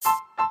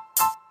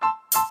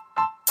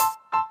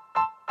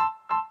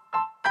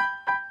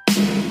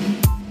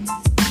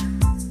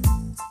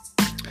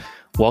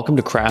Welcome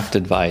to Craft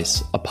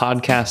Advice, a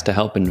podcast to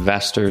help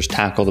investors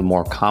tackle the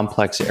more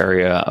complex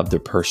area of their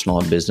personal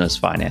and business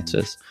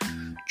finances.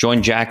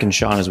 Join Jack and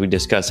Sean as we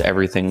discuss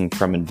everything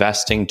from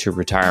investing to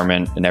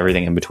retirement and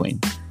everything in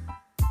between.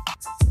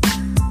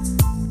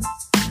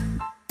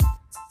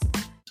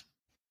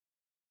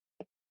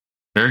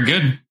 Very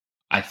good.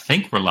 I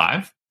think we're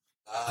live.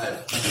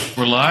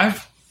 We're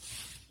live.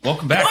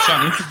 Welcome back,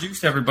 Sean.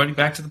 Introduce everybody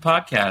back to the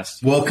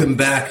podcast. Welcome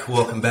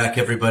back,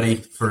 everybody,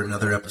 for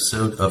another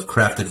episode of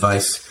Craft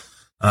Advice.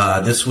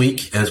 This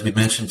week, as we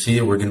mentioned to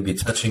you, we're going to be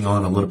touching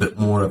on a little bit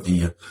more of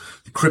the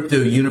crypto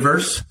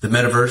universe, the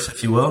metaverse,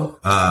 if you will,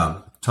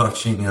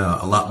 touching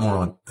a lot more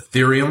on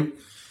Ethereum.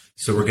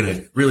 So we're going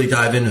to really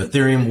dive into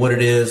Ethereum, what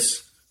it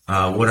is,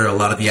 what are a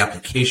lot of the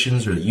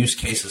applications or the use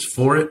cases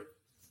for it,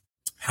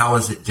 how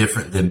is it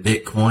different than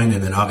Bitcoin,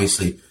 and then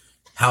obviously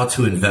how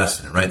to invest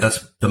in it, right? That's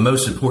the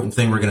most important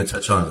thing we're going to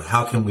touch on.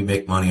 How can we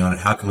make money on it?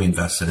 How can we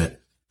invest in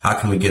it? How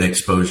can we get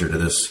exposure to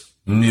this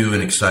new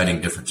and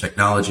exciting different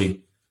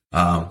technology?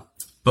 But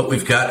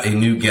we've got a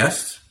new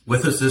guest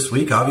with us this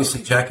week.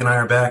 Obviously, Jack and I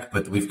are back,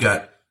 but we've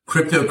got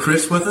Crypto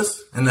Chris with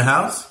us in the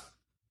house.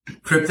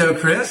 Crypto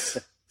Chris,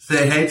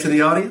 say hey to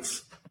the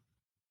audience.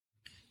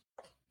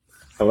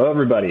 Hello,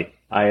 everybody.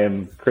 I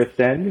am Chris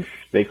Denge.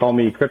 They call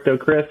me Crypto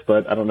Chris,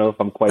 but I don't know if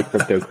I'm quite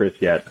Crypto Chris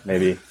yet.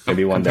 Maybe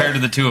one day. Compared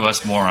to the two of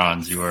us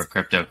morons, you are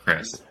Crypto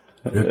Chris.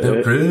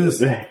 Crypto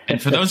Chris.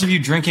 And for those of you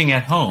drinking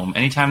at home,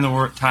 anytime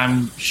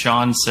time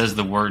Sean says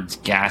the words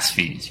gas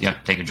fees, you have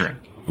to take a drink.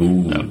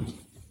 Ooh. So.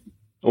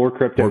 Or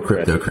Crypto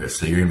Chris.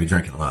 So you're going to be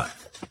drinking a lot.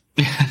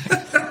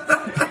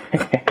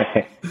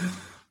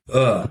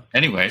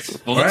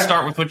 Anyways, let's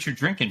start with what you're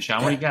drinking,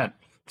 Sean. What do you got?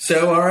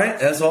 So, all right,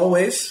 as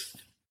always,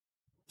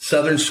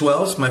 Southern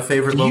Swells, my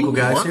favorite local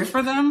guys here.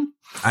 For them?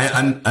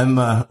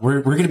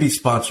 We're going to be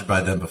sponsored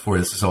by them before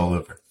this is all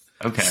over.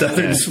 Okay.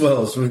 Southern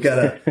Swells. We've got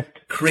a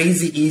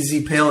Crazy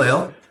Easy Pale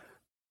Ale.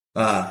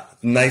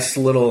 Nice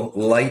little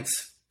light,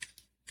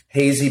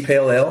 hazy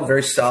pale ale.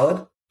 Very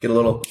solid. Get a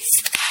little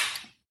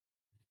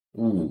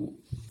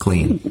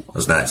clean. That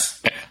was nice.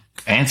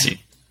 Fancy.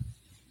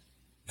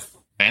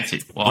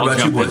 Well, what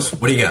about you boys?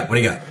 What do you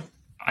got?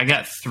 I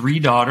got Three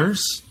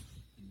Daughters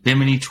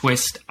Bimini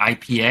Twist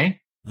IPA.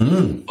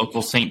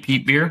 Local St.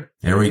 Pete beer.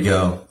 There we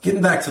go.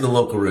 Getting back to the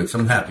local roots.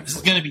 I'm happy. This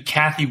is going to be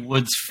Kathy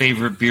Wood's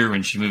favorite beer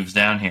when she moves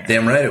down here.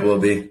 Damn right it will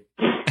be.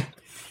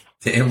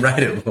 Chris,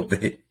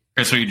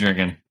 what are you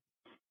drinking?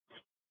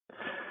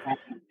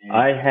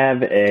 I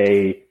have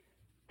a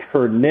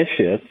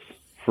Pernicious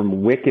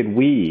from Wicked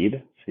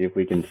Weed. See if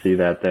we can see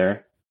that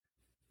there.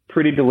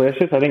 Pretty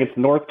delicious. I think it's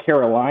North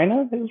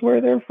Carolina is where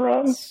they're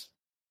from.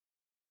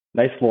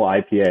 Nice little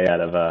IPA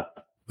out of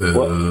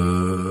well,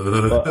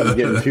 I'm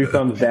getting 2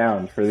 thumbs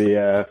down for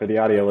the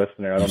audio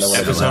listener. I don't know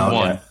what episode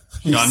 1.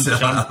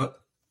 Sean,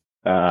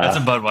 that's a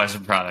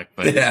Budweiser product,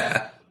 but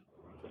yeah.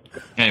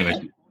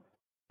 Anyway,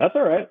 that's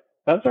all right.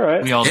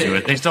 We all do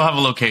it. They still have a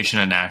location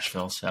in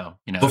Nashville, so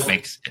it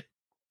makes it.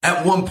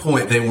 At one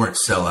point, they weren't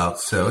sellouts,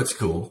 so it's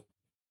cool.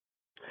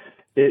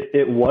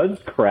 It was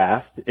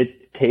craft.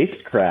 It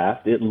tastes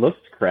craft. It looks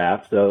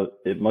craft, so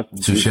it must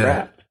be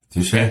craft.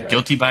 Touche. Okay.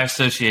 Guilty by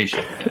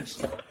association.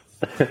 Yes.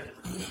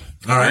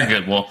 All right. Very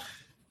good. Well,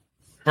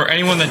 for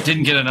anyone that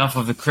didn't get enough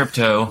of the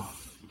crypto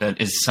that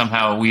is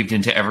somehow weaved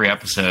into every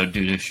episode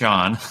due to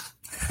Sean,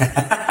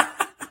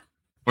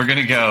 we're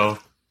gonna go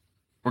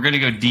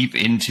deep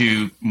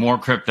into more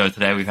crypto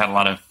today. We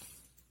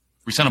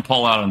sent a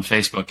poll out on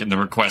Facebook, and the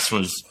request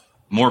was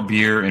more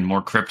beer and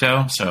more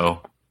crypto.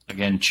 So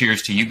again,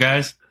 cheers to you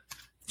guys.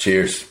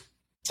 Cheers.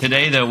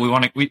 Today, though,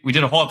 we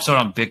did a whole episode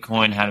on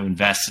Bitcoin, how to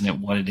invest in it,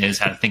 what it is,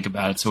 how to think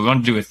about it. So we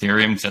want to do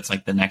Ethereum because that's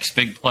like the next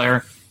big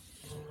player.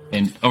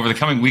 And over the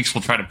coming weeks,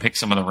 we'll try to pick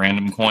some of the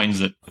random coins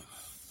that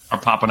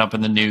are popping up in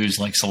the news,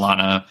 like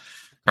Solana,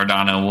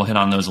 Cardano. We'll hit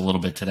on those a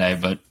little bit today,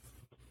 but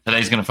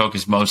today's going to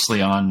focus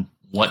mostly on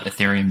what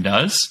Ethereum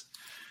does.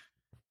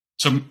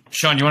 So,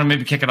 Sean, you want to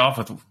maybe kick it off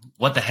with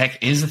what the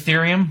heck is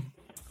Ethereum?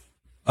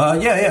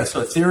 Yeah.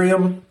 So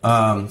Ethereum.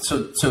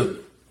 So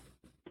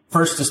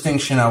first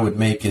distinction I would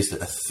make is that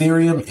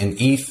Ethereum and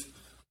ETH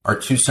are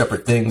 2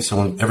 separate things. So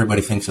when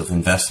everybody thinks of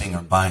investing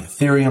or buying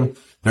Ethereum,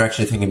 they're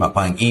actually thinking about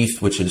buying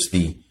ETH, which is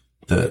the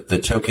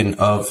token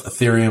of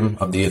Ethereum,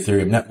 of the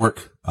Ethereum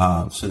network.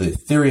 So the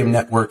Ethereum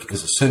network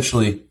is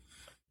essentially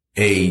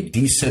a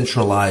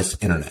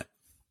decentralized internet.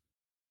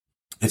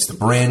 It's the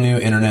brand new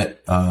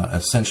internet,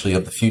 essentially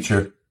of the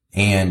future.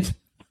 And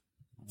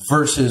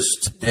versus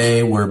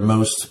today where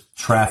most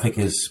traffic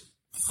is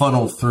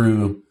funneled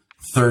through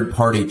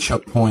third-party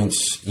choke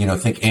points,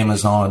 think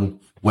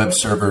Amazon web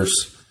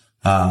servers,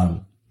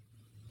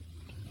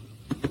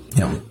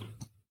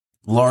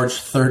 large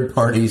third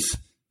parties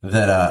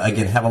that,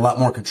 again, have a lot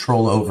more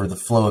control over the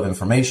flow of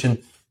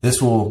information.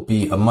 This will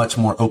be a much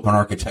more open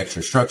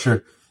architecture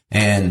structure.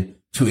 And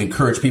to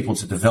encourage people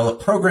to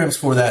develop programs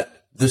for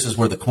that, this is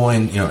where the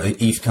coin,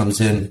 ETH comes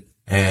in.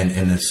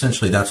 And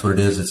essentially that's what it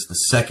is. It's the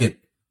second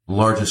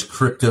largest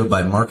crypto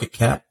by market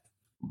cap.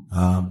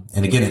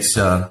 And again, it's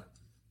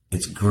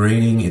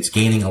it's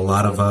gaining a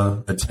lot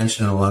of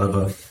attention, a lot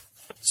of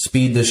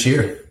speed this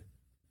year.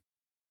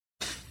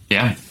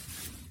 Yeah.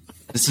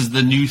 This is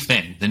the new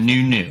thing, the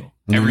new.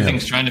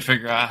 Everything's trying to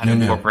figure out how to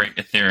incorporate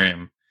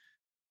Ethereum.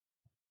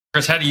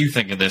 Chris, how do you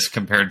think of this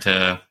compared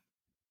to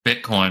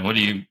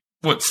Bitcoin?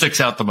 What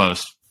sticks out the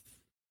most?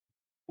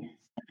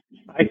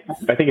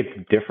 I think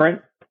it's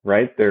different,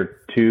 right? They're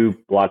two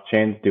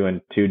blockchains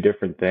doing two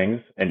different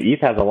things. And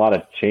ETH has a lot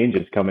of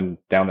changes coming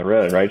down the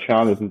road, right,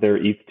 Sean? Isn't there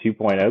ETH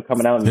 2.0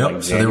 coming out in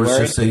January? So there was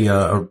just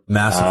a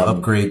massive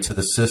upgrade to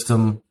the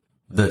system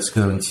that's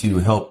going to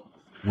help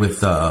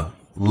with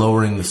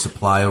lowering the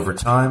supply over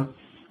time,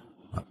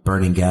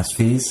 burning gas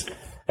fees.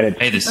 And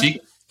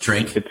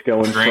drink. It's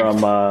going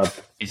from...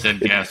 he said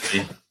gas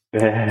fee.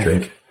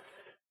 Drink.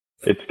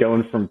 It's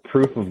going from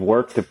proof of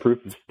work to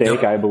proof of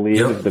stake, I believe,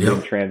 is the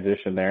big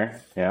transition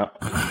there. Yeah.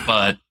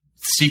 But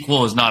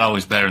sequel is not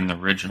always better than the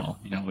original.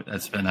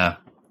 That's been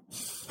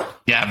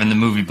Gavin, the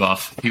movie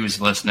buff. If he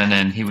was listening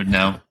in, he would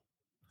know.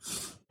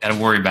 Got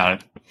to worry about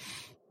it.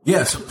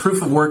 Yeah, so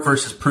proof of work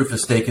versus proof of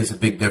stake is a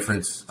big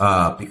difference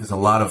because a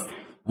lot of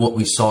what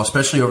we saw,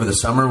 especially over the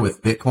summer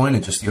with Bitcoin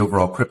and just the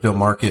overall crypto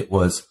market,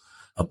 was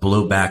a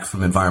blowback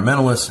from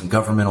environmentalists and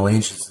governmental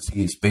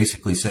agencies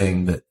basically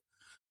saying that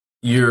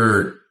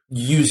you're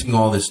using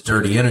all this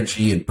dirty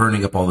energy and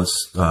burning up all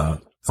this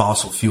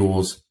fossil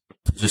fuels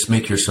to just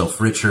make yourself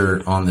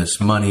richer on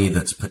this money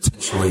that's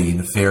potentially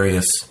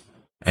nefarious.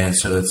 And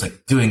so it's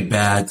like doing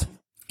bad,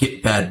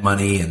 get bad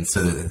money. And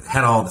so it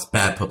had all this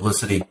bad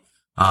publicity.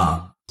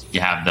 You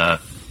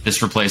have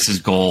this replaces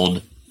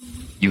gold.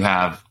 You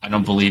have, I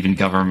don't believe in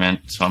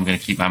government, so I'm going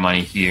to keep my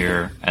money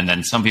here. And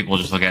then some people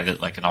just look at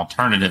it like an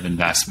alternative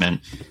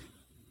investment.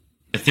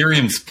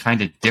 Ethereum's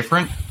kind of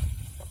different.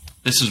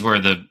 This is where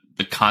the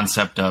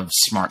concept of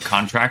smart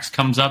contracts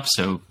comes up.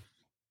 So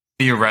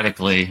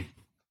theoretically,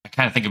 I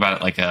kind of think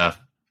about it like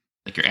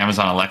your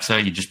Amazon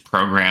Alexa. You just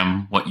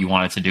program what you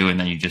want it to do, and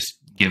then you just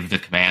give the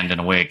command, and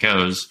away it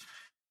goes.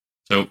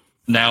 So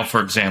now,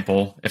 for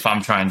example, if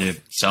I'm trying to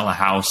sell a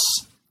house,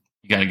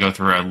 you got to go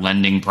through a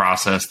lending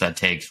process that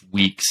takes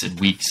weeks and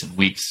weeks and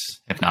weeks,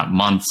 if not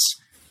months.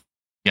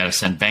 You got to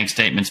send bank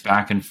statements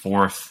back and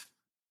forth.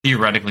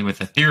 Theoretically, with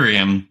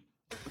Ethereum,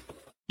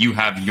 you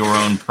have your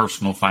own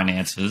personal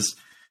finances.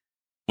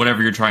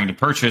 Whatever you're trying to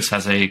purchase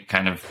has a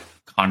kind of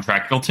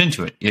contract built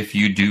into it. If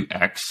you do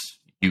X,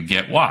 you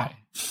get Y.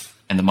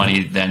 And the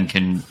money then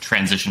can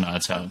transition on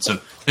its own. So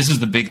this is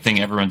the big thing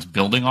everyone's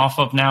building off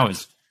of now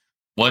is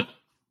what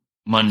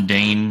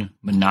mundane,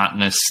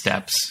 monotonous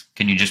steps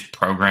can you just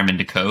program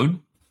into code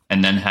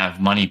and then have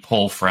money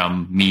pull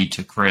from me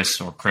to Chris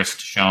or Chris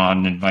to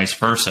Sean and vice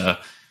versa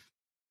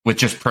with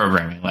just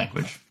programming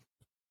language.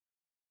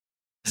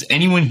 Has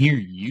anyone here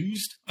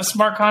used a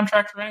smart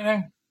contract or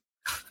anything?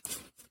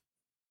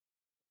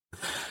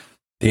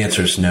 The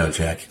answer is no,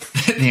 Jack.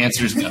 The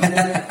answer is no.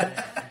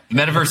 The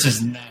metaverse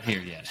is not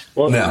here yet.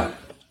 Well, no.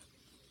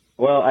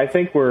 Well, I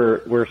think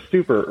we're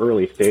super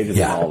early stages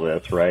in all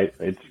this, right?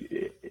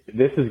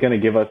 This is going to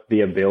give us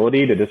the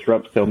ability to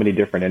disrupt so many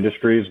different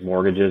industries.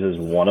 Mortgages is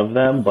one of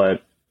them,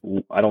 but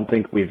I don't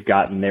think we've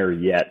gotten there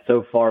yet.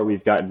 So far,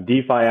 we've gotten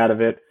DeFi out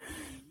of it,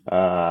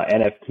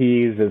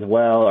 NFTs as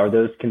well. Are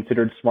those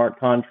considered smart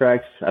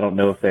contracts? I don't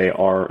know if they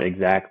are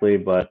exactly,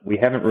 but we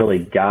haven't really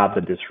got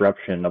the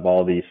disruption of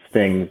all these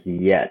things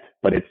yet.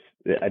 But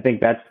I think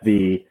that's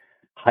the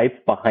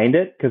hype behind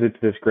it because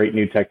it's this great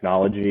new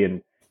technology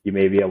and you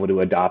may be able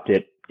to adopt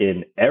it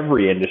in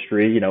every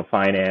industry,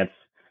 finance,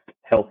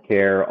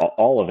 healthcare,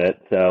 all of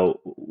it. So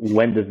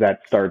when does that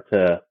start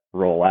to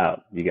roll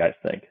out, you guys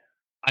think?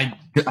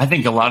 I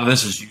think a lot of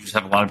this is you just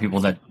have a lot of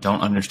people that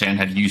don't understand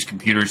how to use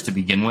computers to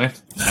begin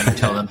with. Now you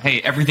tell them, hey,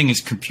 everything is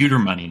computer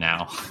money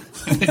now.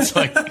 It's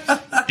like,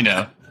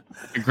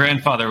 your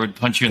grandfather would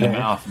punch you in the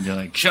mouth and be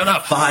like, shut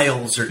up.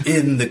 Files are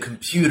in the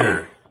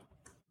computer.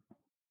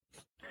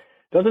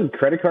 Doesn't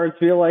credit cards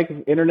feel like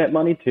internet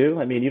money too?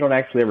 I mean, you don't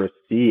actually ever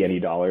see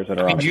any dollars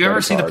that are on. Do you ever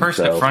see the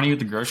person in front of you at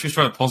the grocery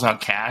store that pulls out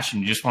cash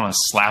and you just want to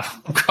slap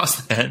them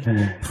across the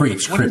head?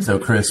 Preach, crypto,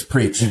 Chris,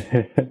 preach.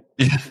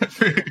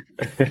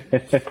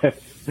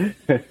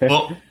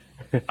 Well,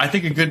 I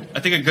think a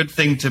good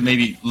thing to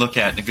maybe look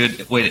at, a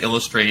good way to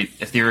illustrate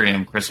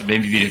Ethereum, Chris, would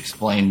maybe be to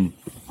explain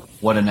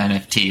what an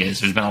NFT is.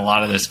 There's been a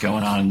lot of this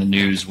going on in the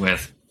news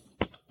with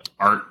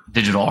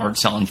digital art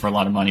selling for a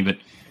lot of money, but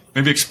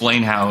maybe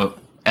explain how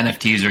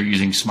NFTs are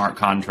using smart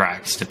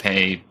contracts to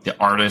pay the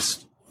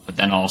artist, but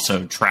then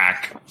also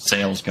track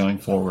sales going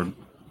forward.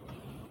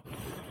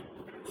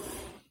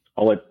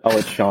 I'll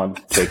let Sean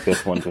take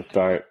this one to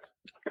start.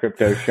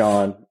 Crypto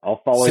Sean,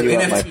 I'll follow you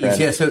up, my friend.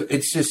 Yeah, so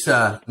it's just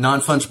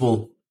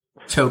non-fungible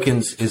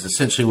tokens is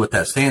essentially what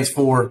that stands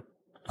for.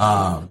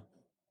 An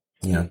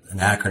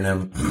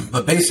acronym,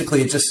 but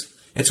basically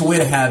it's a way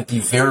to have the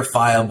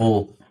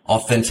verifiable,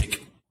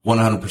 authentic,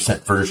 100%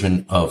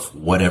 version of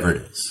whatever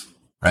it is.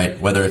 Right?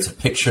 Whether it's a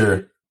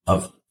picture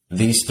of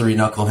these three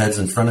knuckleheads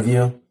in front of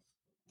you,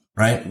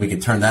 right? We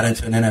could turn that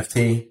into an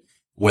NFT.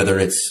 whether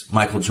it's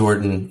Michael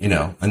Jordan, in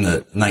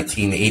the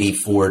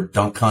 1984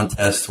 dunk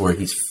contest where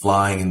he's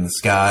flying in the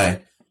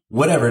sky,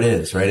 whatever it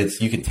is, right?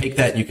 You can take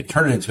that, you can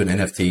turn it into an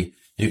NFT,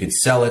 you can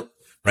sell it,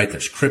 right?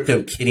 There's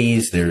crypto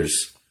kitties.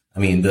 There's,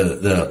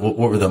 what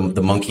were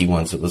the monkey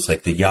ones? It was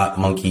like the yacht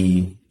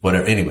monkey,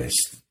 whatever. Anyways.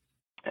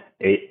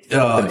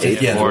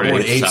 The Bored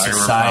Ape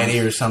Society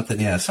or something.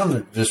 Yeah.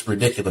 Some just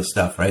ridiculous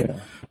stuff, right? Yeah.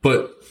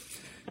 But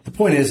the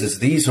point is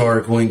these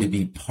are going to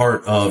be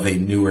part of a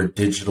newer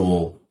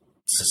digital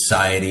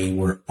society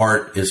where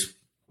art is,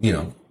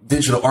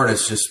 digital art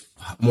is just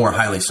more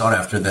highly sought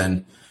after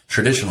than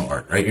traditional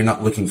art, right? You're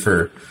not looking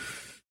for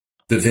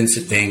the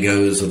Vincent Van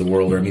Goghs of the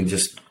world, or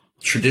just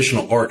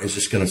traditional art is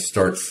just going to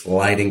start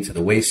sliding to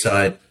the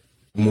wayside.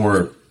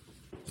 More,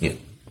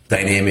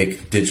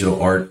 dynamic digital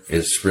art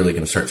is really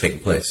going to start taking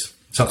place.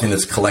 Something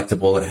that's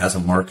collectible, it has a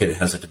market, it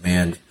has a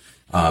demand.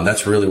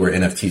 That's really where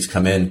NFTs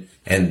come in,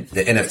 and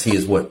the NFT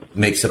is what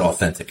makes it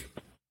authentic.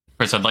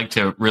 Chris, I'd like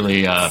to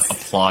really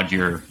applaud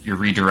your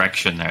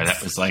redirection there.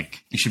 That was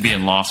like, you should be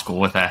in law school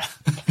with that.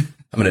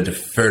 I'm going to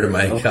defer to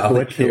my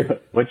colleague.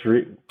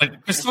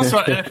 Chris, tell us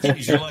about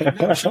NFTs. You're like,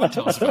 no, Sean,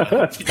 tell us about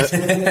NFTs. These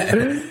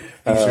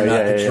are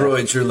not the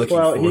droids you're looking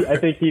for. I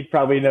think he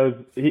probably knows.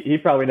 He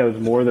probably knows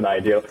more than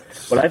I do.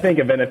 But I think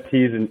of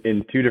NFTs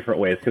in two different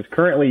ways, because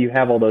currently you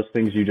have all those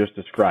things you just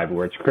described,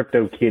 where it's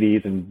crypto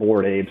kitties and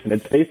Bored Apes, and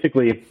it's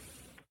basically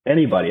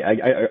anybody.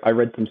 I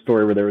read some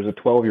story where there was a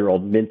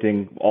 12-year-old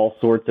minting all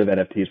sorts of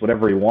NFTs,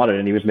 whatever he wanted,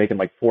 and he was making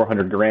like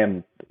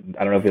 $400,000.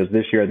 I don't know if it was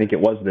this year. I think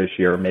it was this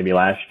year, or maybe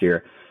last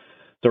year.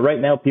 So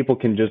right now, people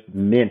can just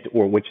mint,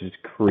 which is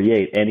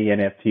create any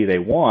NFT they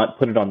want,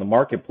 put it on the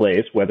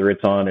marketplace, whether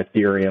it's on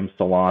Ethereum,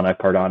 Solana,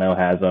 Cardano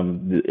has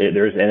them.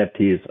 There's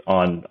NFTs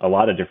on a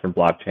lot of different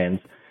blockchains.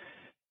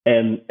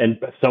 And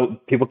so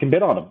people can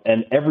bid on them.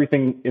 And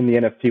everything in the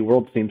NFT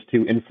world seems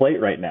to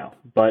inflate right now.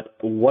 But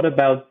what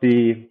about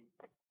the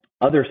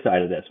other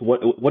side of this?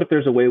 What if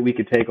there's a way we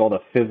could take all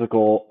the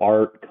physical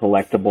art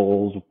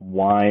collectibles,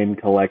 wine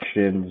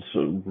collections,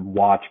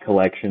 watch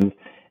collections,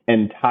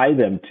 and tie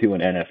them to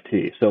an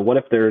NFT? So what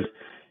if there's,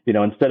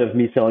 instead of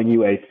me selling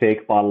you a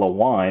fake bottle of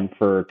wine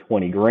for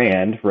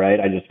 $20,000, right?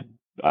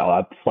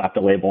 I slapped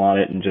a label on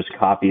it and just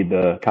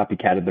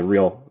copycatted the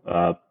real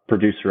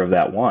producer of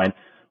that wine.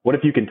 What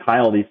if you can tie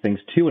all these things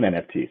to an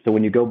NFT? So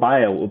when you go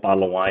buy a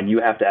bottle of wine,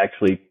 you have to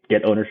actually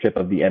get ownership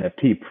of the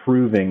NFT,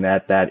 proving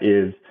that that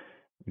is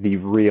the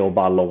real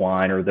bottle of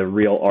wine or the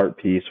real art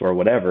piece or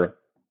whatever.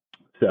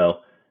 So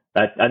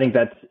I think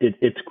that's it.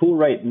 It's cool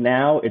right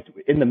now. It's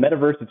in the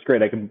metaverse. It's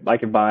great. I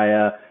can buy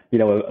a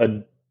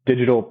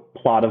digital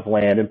plot of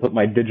land and put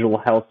my digital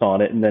house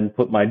on it, and then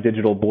put my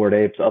digital Bored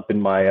Apes up in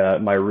my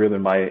room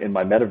in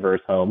my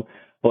metaverse home.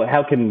 But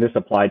how can this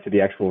apply to the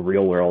actual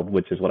real world,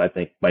 which is what I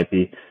think might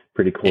be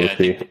pretty cool to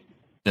see.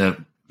 The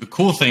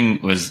cool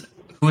thing was,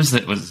 what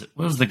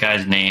was the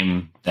guy's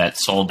name that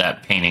sold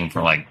that painting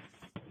for like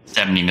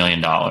 $70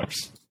 million?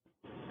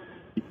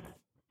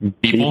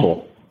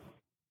 People.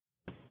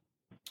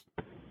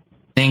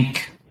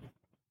 Think,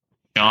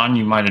 Sean,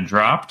 you might have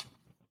dropped.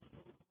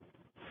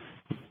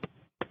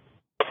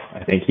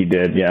 I think he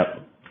did.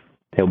 Yep.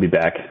 He'll be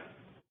back.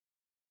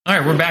 All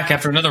right, we're back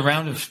after another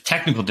round of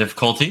technical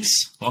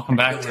difficulties. Welcome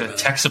back to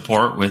Tech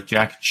Support with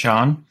Jack and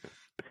Sean.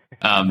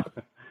 But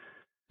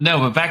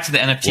back to the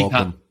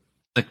NFT.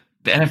 The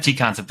NFT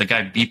concept. The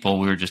guy Beeple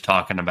we were just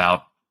talking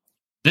about.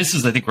 This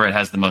is, I think, where it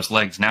has the most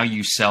legs. Now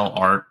you sell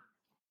art.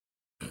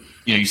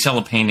 You sell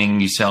a painting,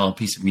 you sell a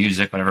piece of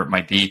music, whatever it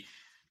might be.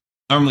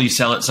 Normally you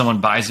sell it, someone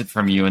buys it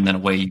from you, and then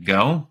away you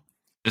go.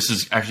 This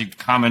is actually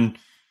common.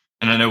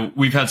 And I know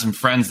we've had some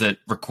friends that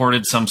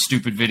recorded some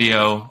stupid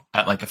video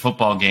at like a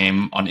football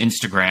game on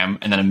Instagram,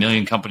 and then a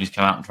million companies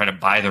come out and try to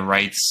buy the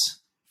rights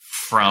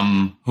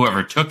from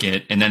whoever took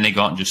it, and then they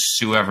go out and just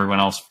sue everyone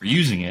else for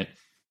using it.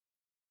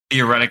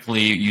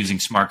 Theoretically, using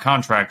smart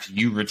contracts,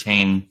 you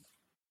retain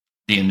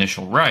the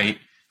initial right.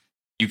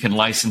 You can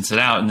license it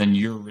out, and then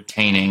you're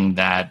retaining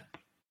that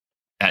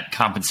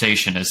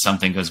compensation as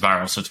something goes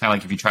viral. So it's kind of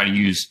like if you try to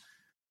use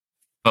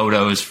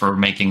photos for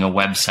making a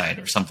website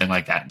or something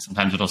like that. And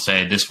sometimes it'll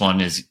say this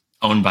one is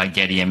owned by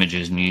Getty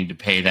Images and you need to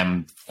pay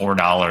them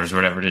 $4 or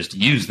whatever it is to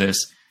use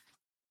this.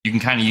 You can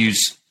kind of use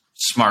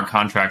smart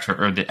contracts,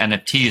 or the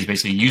NFT is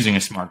basically using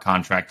a smart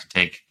contract to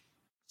take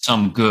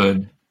some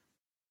good,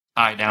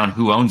 tie down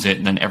who owns it,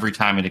 and then every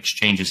time it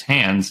exchanges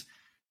hands,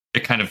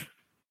 it kind of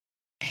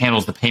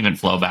handles the payment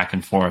flow back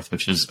and forth,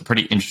 which is a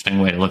pretty interesting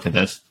way to look at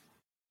this.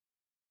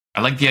 I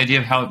like the idea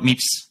of how it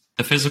meets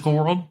the physical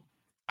world.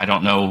 I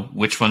don't know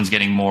which one's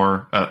getting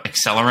more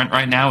accelerant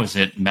right now. Is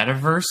it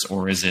metaverse,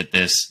 or is it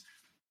this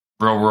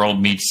real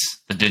world meets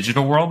the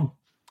digital world?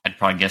 I'd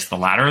probably guess the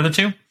latter of the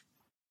two.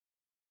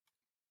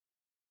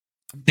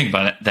 Think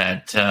about it.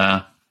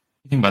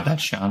 Think about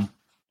that, Sean.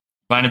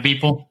 Buying a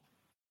Beeple?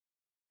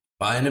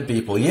 Buying a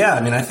Beeple. Yeah,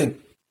 I think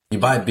you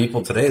buy a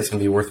Beeple today, it's going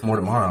to be worth more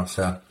tomorrow.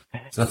 So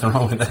there's nothing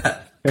wrong with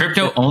that.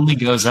 Crypto only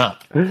goes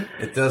up.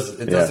 It does.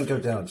 It doesn't go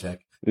down,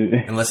 Jack.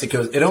 Unless it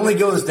goes. It only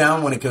goes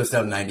down when it goes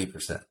down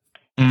 90%.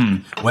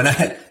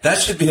 That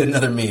should be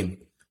another meme.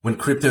 when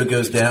crypto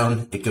goes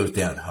down, it goes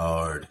down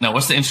hard. Now,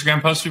 what's the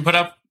Instagram post we put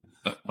up?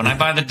 When I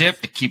buy the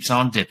dip, it keeps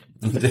on dipping.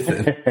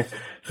 That's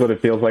what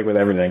it feels like with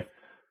everything.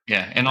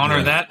 Yeah. In honor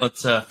of that,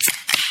 let's, There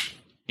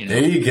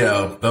you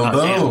go. Boom,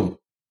 boom.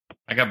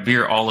 I got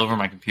beer all over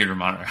my computer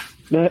monitor.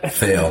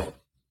 Fail.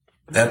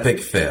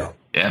 Epic fail.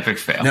 Yeah, epic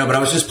fail. No, but I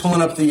was just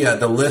pulling up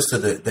the list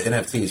of the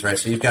NFTs, right?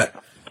 So you've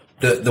got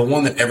the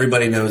one that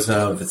everybody knows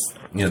of. It's,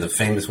 the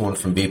famous one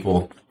from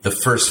Beeple, the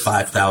first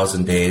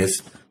 5,000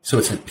 days. So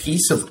it's a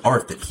piece of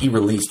art that he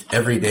released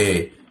every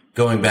day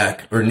going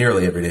back, or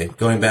nearly every day,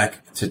 going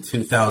back to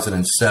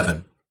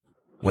 2007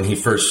 when he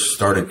first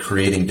started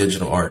creating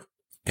digital art.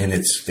 And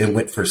it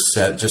went for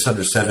just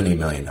under $70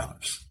 million.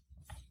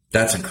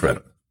 That's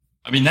incredible.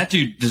 I mean, that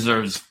dude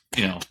deserves,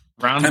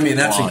 round of applause.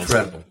 That's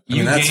incredible.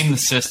 You game the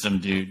system,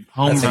 dude.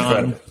 Home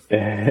run.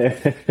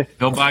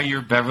 Go buy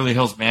your Beverly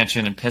Hills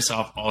mansion and piss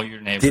off all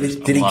your neighbors.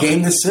 Did he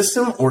game the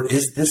system, or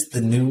is this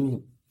the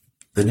new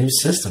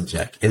system,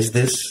 Jack? Is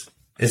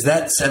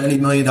that $70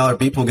 million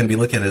people going to be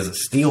looking at it as a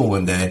steal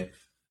one day?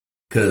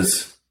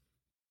 Because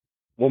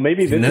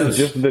maybe this is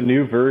just the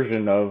new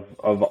version of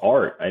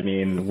art. I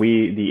mean,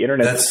 the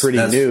internet's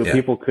pretty new. Yeah.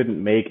 People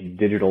couldn't make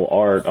digital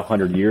art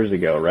 100 years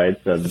ago, right?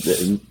 So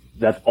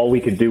that's all we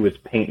could do was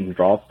paint and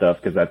draw stuff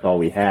because that's all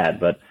we had.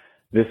 But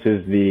this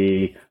is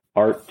the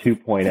art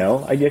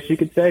 2.0, I guess you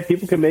could say.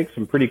 People can make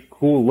some pretty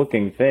cool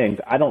looking things.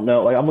 I don't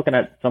know. Like, I'm looking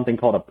at something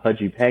called a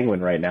Pudgy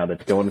Penguin right now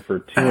that's going for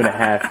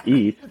 2.5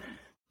 ETH.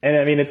 And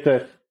I mean, it's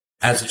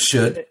as it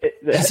should.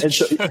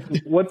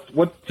 What's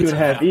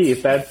 2.5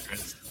 ETH? That's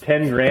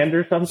 $10,000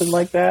 or something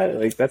like that.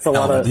 Like, that's a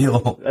lot of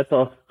that's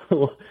a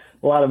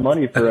lot of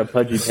money for a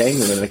Pudgy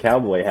Penguin and a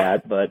cowboy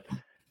hat. But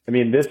I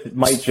mean, this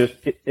might just,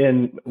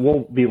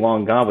 won't be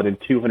long gone, but in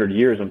 200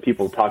 years, when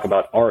people talk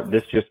about art,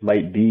 this just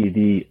might be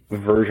the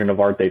version of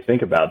art they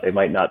think about. They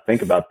might not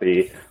think about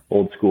the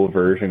old school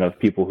version of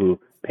people who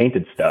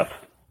painted stuff.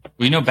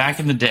 Well, back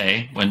in the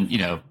day when,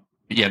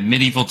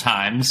 medieval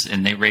times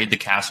and they raid the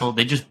castle,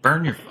 they just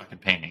burn your fucking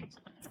paintings.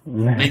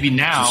 Maybe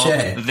now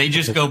they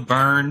just go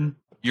burn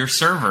your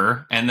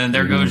server and then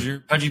there goes your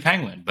Pudgy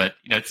Penguin. But,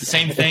 it's the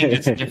same thing.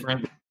 It's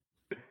different.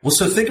 Well,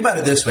 so think about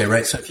it this way,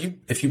 right? So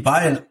if you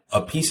buy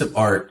a piece of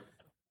art,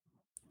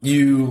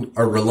 you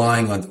are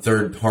relying on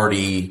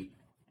third-party,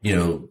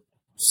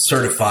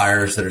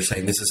 certifiers that are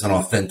saying this is an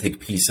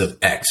authentic piece of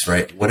X,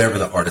 right? Whatever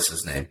the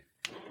artist's name.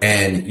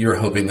 And you're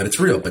hoping that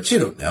it's real, but you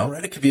don't know,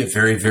 right? It could be a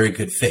very, very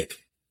good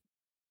fake.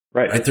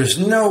 Right? There's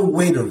no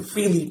way to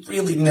really,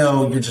 really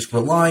know. You're just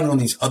relying on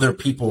these other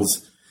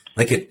people's,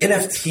 like an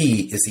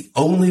NFT is the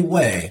only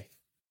way,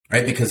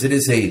 right? Because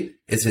it's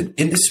an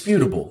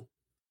indisputable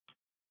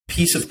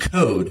piece of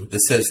code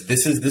that says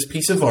this is this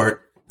piece of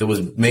art that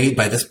was made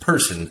by this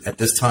person at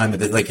this time.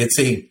 Like it's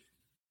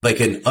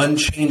an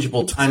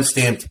unchangeable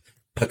time-stamped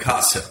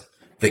Picasso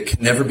that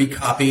can never be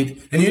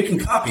copied. And you can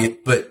copy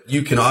it, but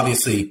you can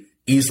obviously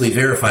easily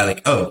verify,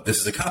 like, oh, this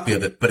is a copy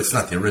of it, but it's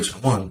not the original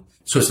one,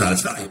 so it's not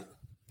its value.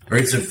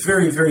 Right? It's a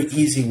very, very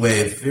easy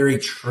way, a very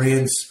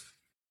transparent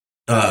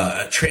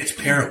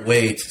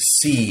way to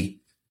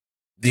see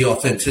the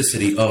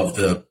authenticity of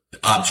the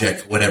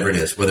object, whatever it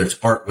is, whether it's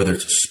art, whether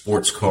it's a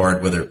sports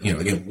card, whether,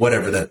 again,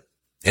 whatever that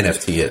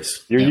NFT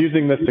is. You're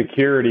using the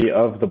security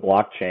of the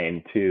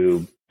blockchain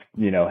to,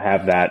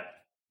 have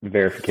that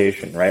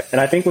verification, right? And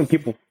I think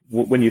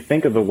when you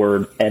think of the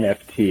word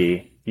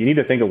NFT, you need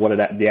to think of what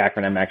the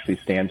acronym actually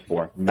stands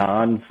for,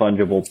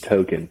 non-fungible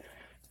token.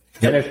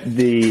 Yep. And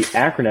the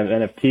acronym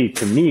NFT,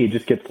 to me,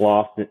 just gets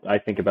lost. I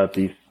think about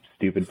these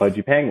stupid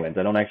Pudgy Penguins.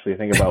 I don't actually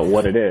think about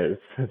what it is.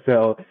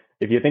 So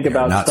if you think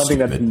about something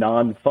that's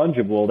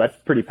non-fungible, that's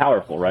pretty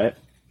powerful, right?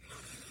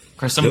 Of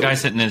course, some guy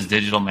sitting in his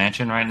digital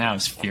mansion right now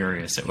is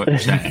furious at what you're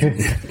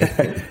saying.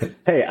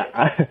 Hey,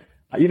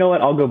 you know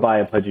what? I'll go buy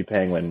a Pudgy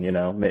Penguin,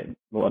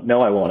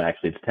 No, I won't,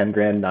 actually. It's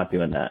 $10,000, not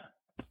doing that.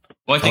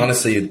 Well, I think,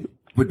 honestly, it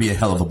would be a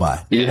hell of a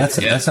buy. Yeah,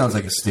 that sounds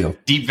like a steal.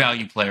 Deep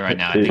value play right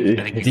now. I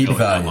think deep value.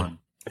 That one.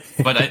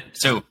 But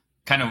so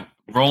kind of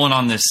rolling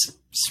on this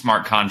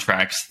smart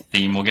contracts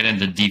theme, we'll get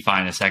into DeFi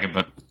in a second,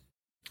 but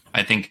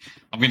I think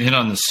I'm going to hit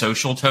on the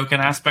social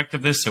token aspect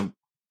of this. So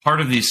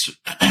part of these,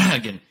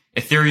 again,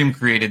 Ethereum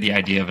created the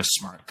idea of a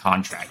smart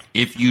contract.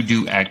 If you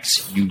do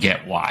X, you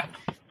get Y.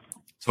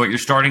 So what you're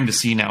starting to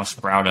see now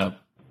sprout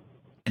up,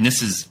 and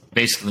this is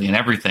basically in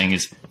everything,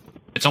 is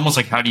it's almost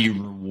like how do you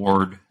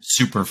reward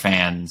super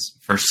fans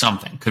for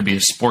something? Could be a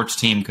sports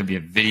team, could be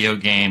a video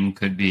game,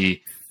 could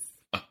be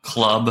a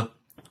club.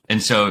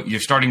 And so you're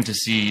starting to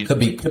see... Could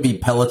be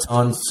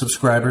Peloton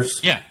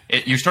subscribers. Yeah.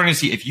 You're starting to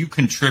see if you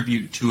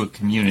contribute to a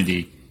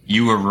community,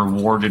 you are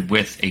rewarded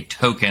with a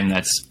token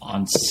that's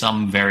on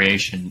some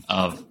variation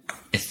of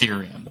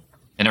Ethereum.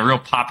 And a real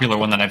popular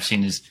one that I've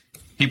seen is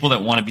people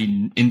that want to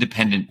be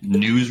independent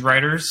news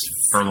writers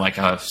for like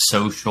a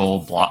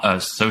social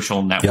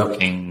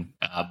networking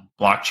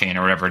blockchain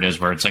or whatever it is,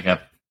 where it's like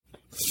a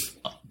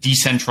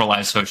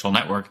decentralized social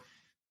network.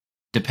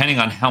 Depending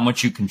on how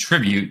much you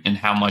contribute and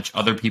how much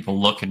other people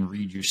look and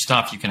read your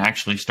stuff, you can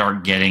actually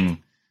start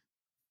getting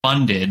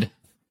funded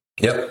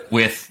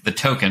with the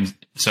tokens.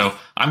 So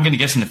I'm going to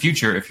guess in the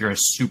future, if you're a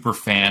super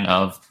fan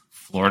of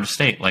Florida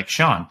State, like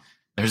Sean,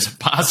 there's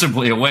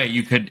possibly a way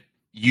you could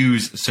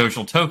use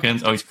social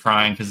tokens. Oh, he's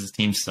crying because his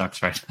team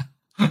sucks right now.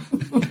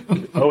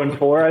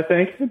 0-4, I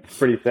think. It's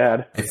pretty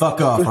sad. Hey, fuck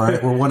off! All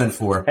right, we're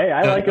 1-4. Hey,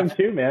 I like them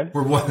too, man.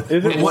 We're 1-4.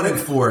 Is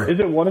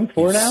it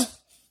 1-4 now?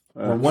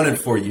 We're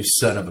 1-4. You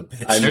son of a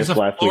bitch. I missed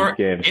last week's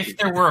game. If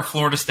there were a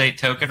Florida State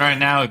token right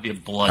now, it'd be a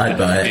blood. I'd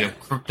buy It'd be it. a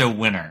crypto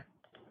winner.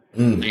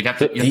 Mm. You'd have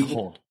to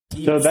hold.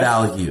 Deep So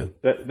value.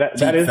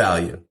 That is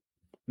value.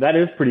 That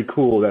is pretty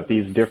cool that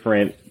these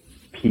different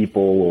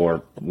people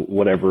or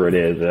whatever it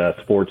is, a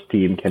sports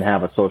team can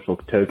have a social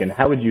token.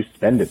 How would you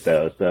spend it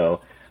though?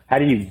 So how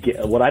do you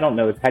get? What I don't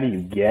know is how do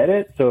you get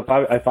it? So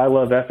if I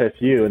love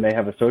FSU and they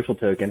have a social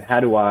token, how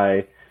do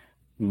I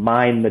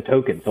mine the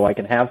token so I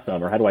can have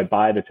some, or how do I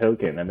buy the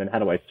token and then how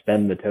do I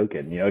spend the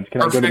token? You know,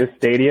 can I go to this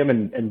stadium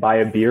and buy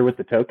a beer with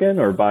the token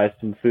or buy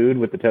some food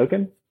with the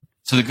token?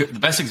 So the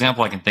best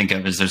example I can think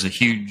of is there's a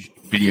huge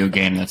video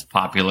game that's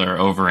popular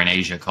over in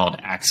Asia called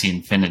Axie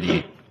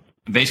Infinity.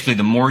 Basically,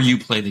 the more you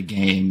play the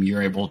game,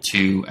 you're able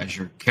to, as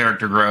your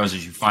character grows,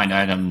 as you find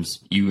items,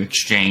 you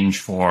exchange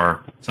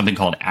for something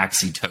called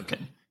Axie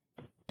token.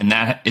 And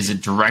that is a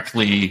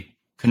directly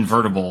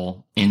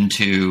convertible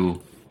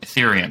into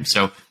Ethereum.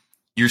 So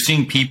you're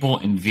seeing people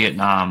in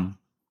Vietnam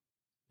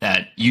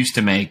that used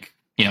to make,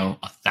 you know,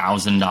 a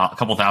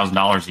couple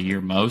 $1,000s a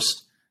year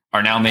most,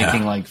 are now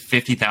making like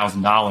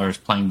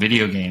 $50,000 playing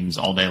video games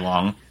all day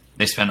long.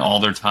 They spend all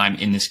their time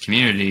in this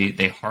community.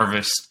 They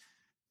harvest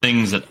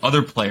things that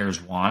other players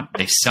want.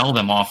 They sell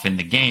them off in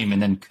the game and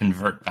then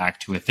convert back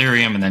to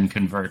Ethereum and then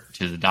convert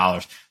to the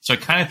dollars. So I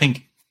kind of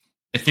think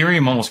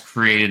Ethereum almost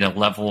created a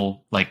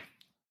level like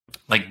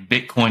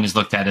Bitcoin is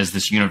looked at as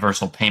this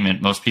universal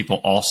payment. Most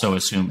people also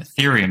assume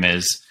Ethereum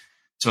is.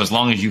 So as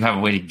long as you have a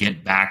way to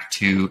get back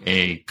to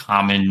a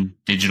common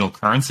digital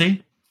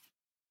currency,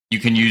 you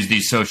can use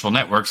these social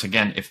networks.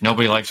 Again, if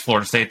nobody likes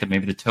Florida State, then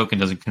maybe the token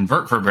doesn't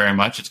convert for very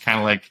much. It's kind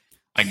of like,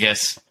 I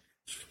guess,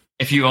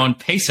 if you own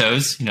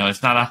pesos, you know,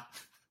 it's not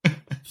a...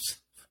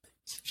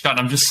 Sean,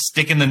 I'm just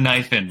sticking the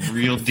knife in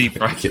real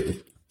deep, right?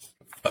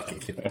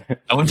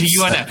 I went to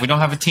UNF. We don't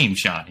have a team,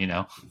 Sean, you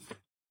know.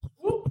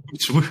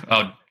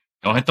 Oh,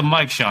 don't hit the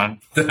mic, Sean.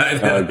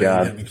 Oh,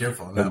 God. Be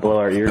careful. We'll blow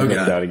our ears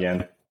out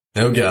again.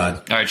 Oh,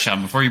 God. All right,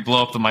 Sean, before you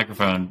blow up the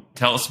microphone,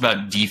 tell us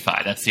about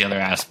DeFi. That's the other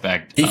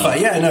aspect.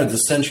 DeFi,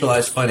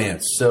 decentralized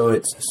finance. So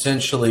it's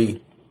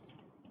essentially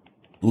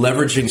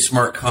leveraging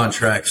smart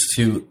contracts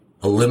to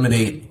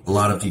eliminate a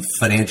lot of the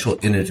financial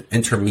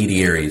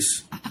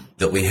intermediaries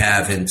that we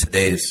have in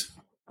today's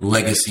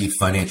legacy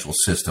financial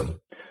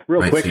system.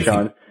 Real quick, so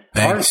Sean.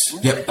 Banks.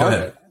 Go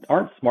ahead.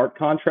 Aren't smart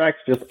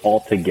contracts just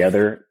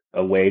altogether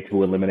a way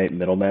to eliminate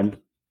middlemen?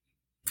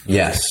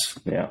 Yes.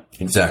 Yeah.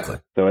 Exactly.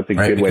 So it's a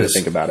good way to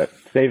think about it.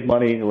 Save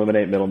money,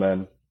 eliminate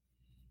middlemen.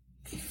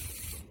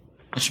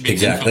 That should be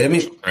exactly. I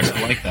mean,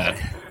 I like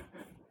that.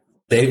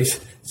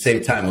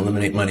 Save time,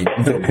 eliminate money.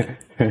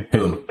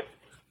 Boom.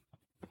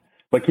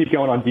 But keep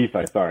going on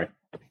DeFi. Sorry.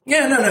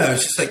 Yeah, no.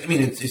 It's just like, I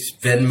mean, it's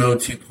Venmo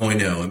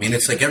 2.0. I mean,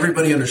 it's like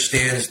everybody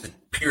understands the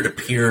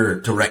peer-to-peer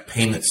direct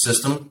payment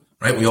system,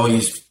 right? We all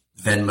use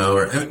Venmo,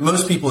 or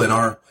most people in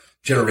our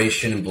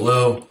generation and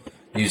below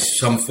use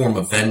some form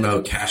of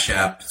Venmo, Cash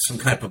App, some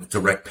type of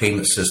direct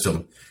payment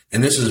system.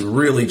 And this is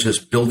really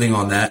just building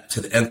on that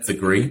to the nth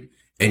degree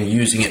and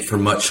using it for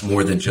much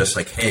more than just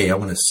like, hey, I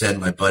want to send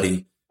my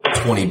buddy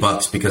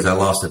 $20 because I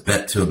lost a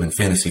bet to him in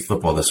fantasy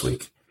football this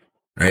week,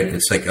 right?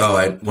 It's like, oh,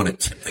 I want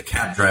to tip the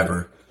cab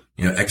driver,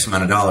 you know, X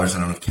amount of dollars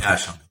and I don't have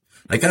cash on me.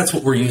 Like that's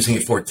what we're using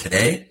it for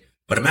today.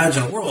 But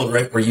imagine a world,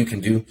 right, where you can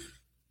do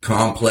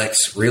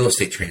complex real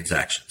estate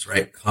transactions,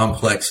 right?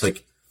 Complex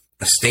like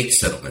estate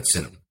settlements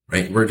in them.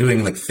 Right, we're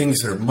doing like things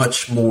that are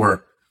much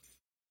more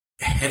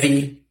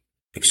heavy,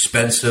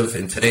 expensive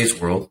in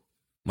today's world,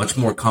 much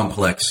more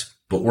complex,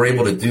 but we're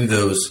able to do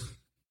those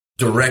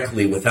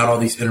directly without all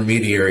these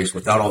intermediaries,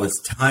 without all this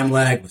time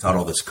lag, without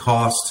all this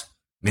cost.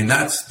 I mean,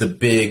 that's the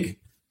big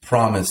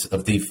promise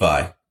of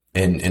DeFi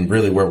and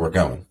really where we're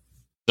going.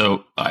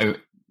 So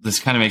this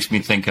kind of makes me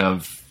think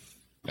of,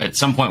 at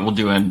some point we'll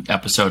do an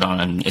episode on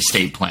an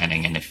estate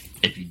planning, and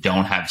if you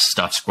don't have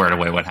stuff squared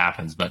away, what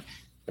happens. But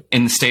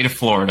in the state of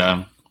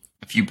Florida,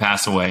 if you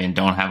pass away and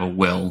don't have a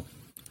will,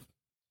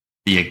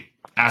 the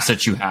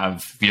assets you have,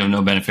 if you have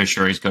no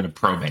beneficiaries, go to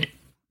probate.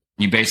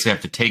 You basically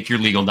have to take your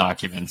legal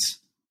documents,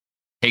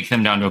 take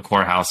them down to a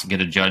courthouse and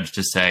get a judge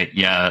to say,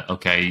 yeah,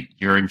 okay,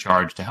 you're in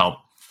charge to help.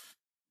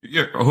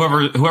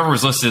 Whoever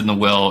was listed in the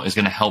will is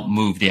going to help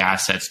move the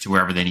assets to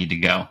wherever they need to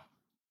go.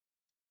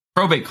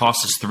 Probate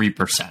costs us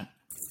 3%.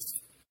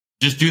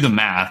 Just do the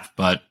math,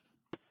 but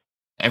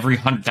every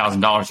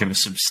 $100,000, you have a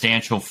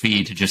substantial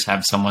fee to just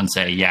have someone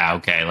say, yeah,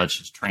 okay, let's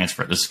just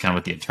transfer it. This is kind of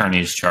what the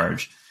attorneys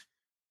charge.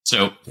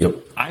 So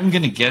I'm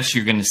going to guess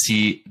you're going to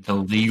see the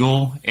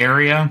legal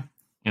area,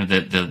 you know,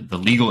 the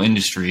legal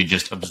industry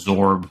just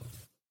absorb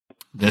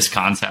this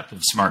concept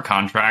of smart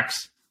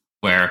contracts,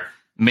 where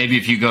maybe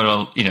if you go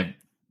to, you know,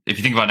 if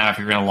you think about now, if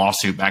you're in a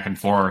lawsuit back and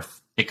forth,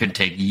 it could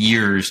take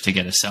years to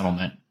get a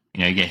settlement.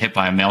 You get hit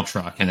by a mail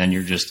truck, and then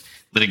you're just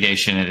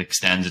litigation. It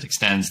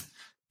extends.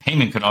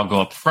 Payment could all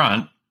go up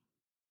front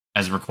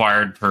as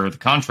required per the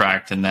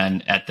contract, and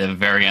then at the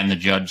very end, the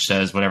judge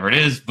says whatever it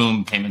is,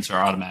 boom, payments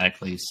are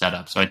automatically set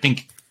up. So I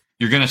think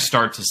you're going to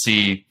start to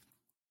see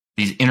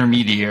these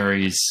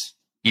intermediaries,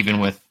 even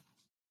with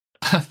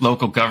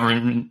local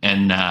government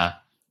and kind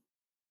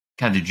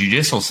of the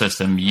judicial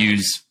system,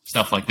 use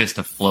stuff like this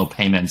to flow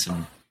payments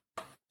and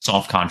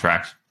solve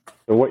contracts.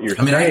 So what you're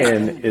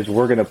saying is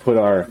we're going to put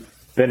our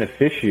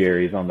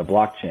beneficiaries on the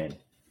blockchain.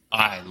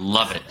 I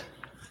love it.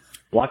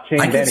 Blockchain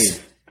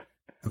bennies.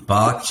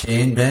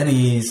 Blockchain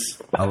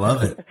bennies. I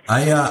love it.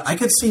 I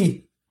could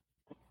see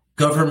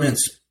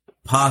governments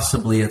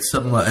possibly at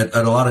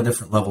a lot of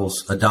different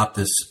levels adopt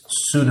this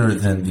sooner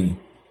than the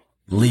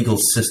legal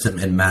system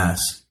en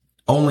masse,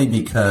 only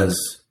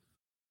because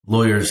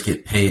lawyers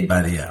get paid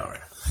by the hour.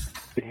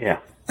 Yeah.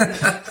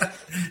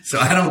 So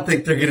I don't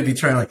think they're going to be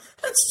trying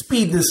let's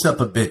speed this up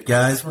a bit,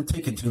 guys. We're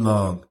taking too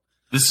long.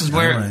 This is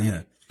where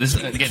this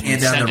is again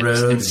down the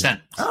road.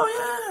 Incentives.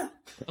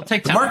 It'll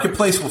take time. The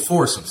marketplace will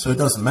force them, so it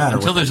doesn't matter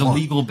until there's a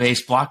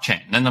legal-based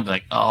blockchain. Then they'll be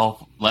like,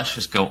 "Oh, let's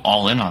just go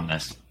all in on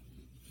this."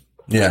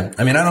 Yeah,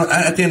 I mean,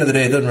 at the end of the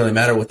day, it doesn't really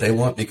matter what they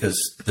want because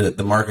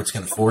the market's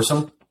going to force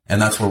them,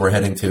 and that's where we're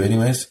heading to,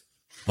 anyways.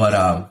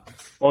 But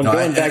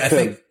going back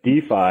to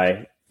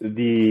DeFi,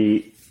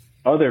 the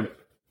other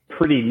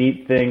pretty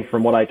neat thing,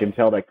 from what I can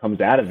tell, that comes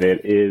out of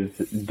it is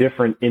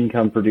different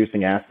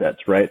income-producing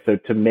assets, right? So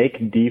to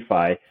make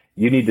DeFi,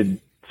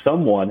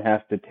 someone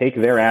has to take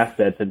their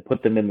assets and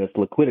put them in this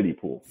liquidity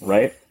pool,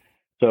 right?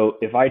 So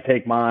if I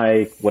take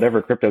my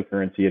whatever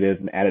cryptocurrency it is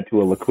and add it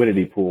to a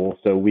liquidity pool,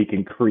 so we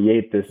can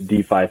create this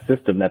DeFi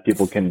system that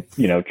people can,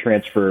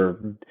 transfer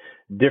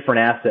different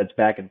assets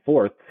back and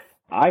forth,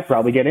 I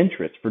probably get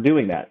interest for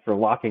doing that, for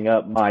locking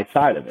up my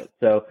side of it.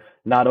 So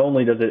not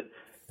only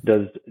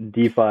does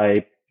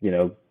DeFi,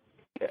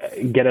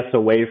 get us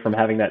away from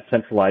having that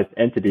centralized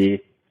entity,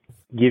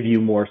 give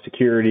you more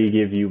security,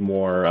 give you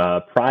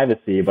more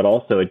privacy, but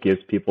also it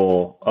gives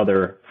people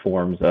other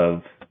forms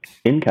of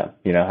income.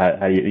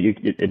 How you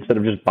instead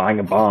of just buying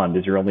a bond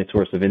is your only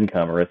source of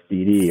income, or a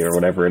CD or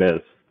whatever it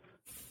is.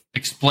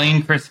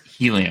 Explain, Chris,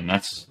 Helium.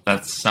 That's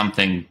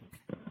something,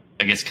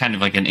 I guess, kind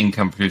of like an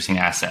income producing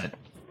asset.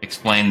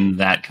 Explain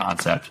that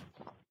concept.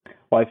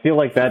 Well, I feel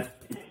like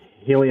that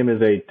Helium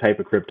is a type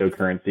of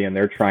cryptocurrency, and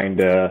they're trying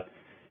to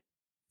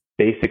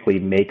basically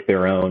make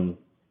their own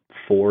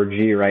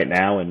 4G right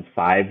now and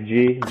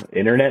 5G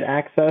internet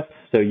access.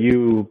 So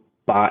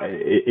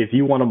if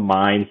you want to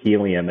mine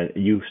Helium,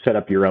 you set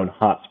up your own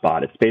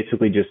hotspot. It's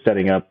basically just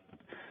setting up,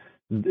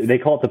 they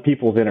call it the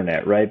people's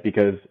internet, right?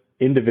 Because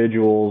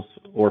individuals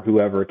or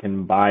whoever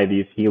can buy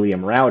these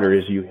Helium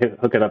routers. You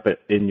hook it up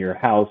in your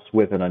house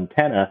with an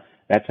antenna.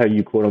 That's how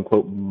you quote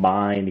unquote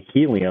mine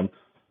Helium.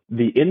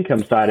 The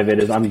income side of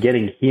it is I'm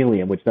getting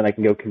Helium, which then I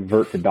can go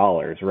convert to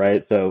dollars,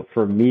 right? So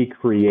for me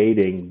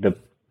creating the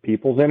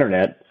people's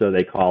internet, so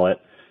they call it,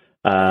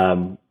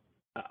 I'm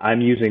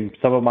using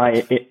some of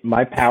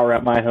my power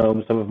at my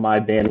home, some of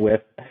my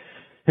bandwidth,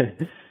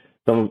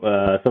 some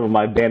of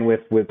my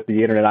bandwidth with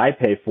the internet I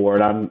pay for,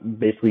 and I'm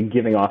basically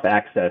giving off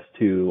access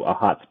to a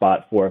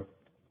hotspot for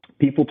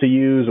people to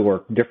use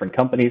or different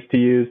companies to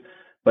use.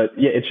 But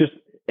yeah, it's just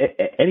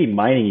any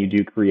mining you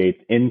do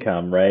creates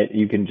income, right?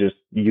 You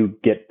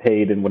get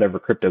paid in whatever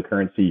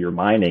cryptocurrency you're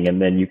mining,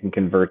 and then you can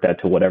convert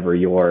that to whatever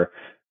your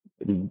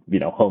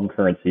home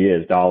currency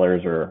is,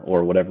 dollars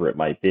or whatever it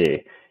might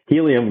be.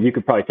 Helium, you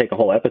could probably take a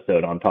whole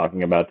episode on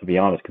talking about, to be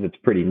honest, because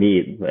it's pretty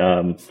neat.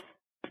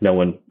 If no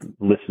one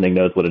listening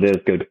knows what it is,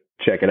 go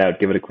check it out.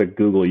 Give it a quick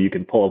Google. You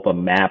can pull up a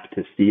map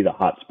to see the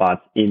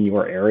hotspots in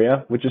your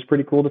area, which is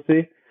pretty cool to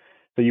see.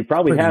 So you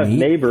probably have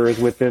neighbors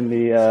within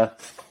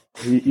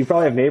you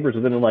probably have neighbors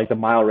within like the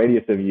mile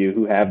radius of you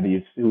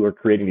who are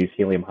creating these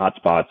Helium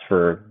hotspots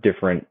for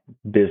different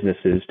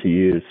businesses to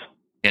use.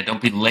 Yeah,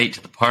 don't be late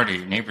to the party.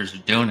 Your neighbors are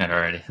doing it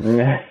already.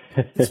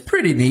 It's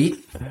pretty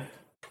neat.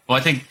 Well,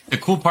 I think the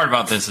cool part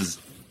about this is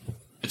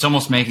it's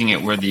almost making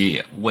it where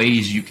the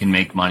ways you can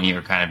make money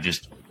are kind of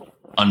just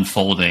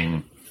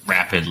unfolding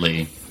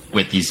rapidly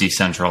with these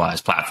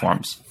decentralized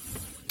platforms.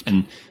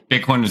 And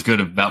Bitcoin was good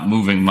about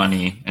moving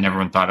money, and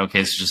everyone thought, okay,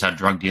 this is just how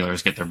drug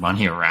dealers get their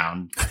money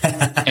around.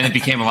 And it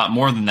became a lot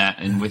more than that.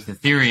 And with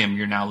Ethereum,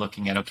 you're now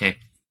looking at, okay,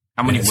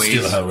 how many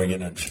ways? How we're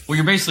gonna... Well,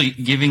 you're basically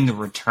giving the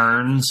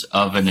returns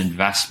of an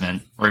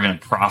investment or even a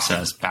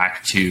process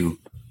back to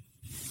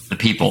the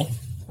people.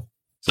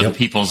 So the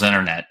people's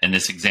internet in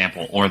this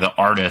example, or the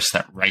artist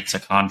that writes a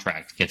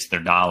contract gets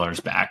their dollars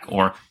back.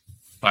 Or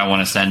if I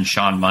want to send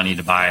Sean money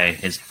to buy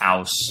his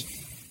house,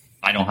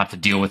 I don't have to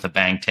deal with a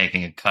bank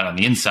taking a cut on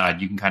the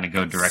inside. You can kind of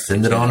go directly.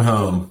 Send it on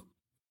home.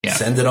 Yeah.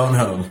 Send it on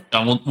home.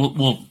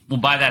 We'll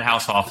buy that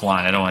house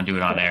offline. I don't want to do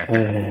it on air.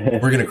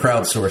 We're going to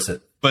crowdsource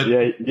it. But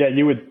yeah,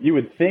 you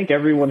would think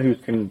everyone who's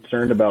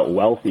concerned about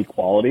wealth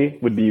equality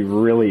would be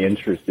really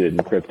interested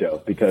in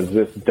crypto, because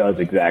this does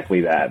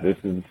exactly that. This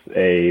is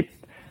a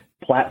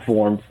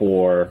platform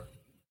for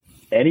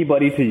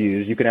anybody to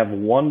use. You can have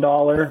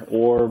 $1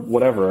 or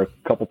whatever, a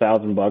couple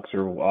 $1,000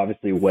 or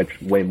obviously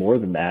way more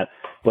than that.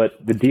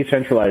 But the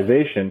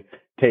decentralization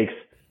takes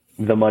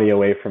the money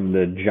away from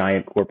the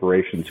giant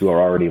corporations who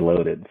are already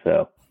loaded.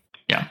 So,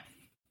 yeah.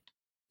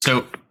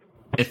 So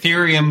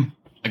Ethereum,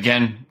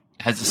 again,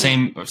 has the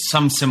same or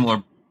some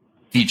similar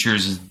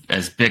features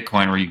as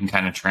Bitcoin, where you can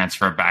kind of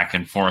transfer back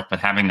and forth, but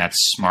having that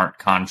smart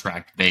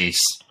contract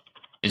base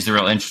is the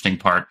real interesting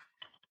part.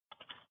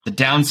 The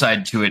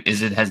downside to it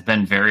is it has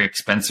been very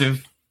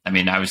expensive. I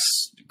mean,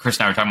 Chris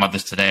and I were talking about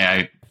this today.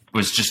 I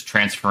was just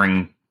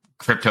transferring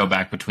crypto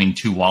back between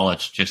two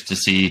wallets just to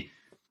see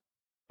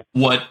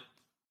what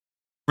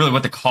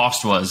the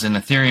cost was. And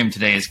Ethereum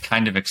today is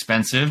kind of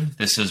expensive.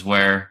 This is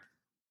where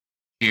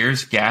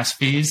gas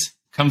fees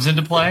comes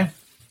into play.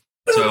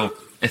 So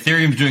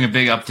Ethereum's doing a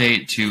big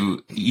update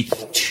to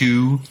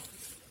ETH2.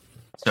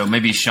 So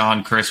maybe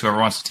Sean, Chris, whoever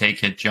wants to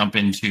take it, jump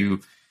into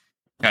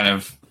kind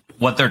of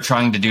what they're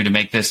trying to do to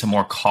make this a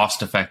more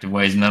cost-effective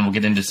ways, and then we'll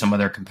get into some of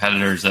their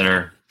competitors that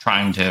are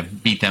trying to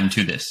beat them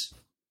to this.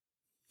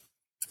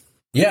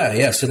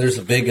 Yeah. So there's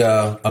a big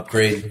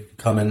upgrade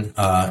coming,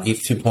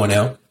 ETH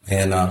 2.0,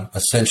 and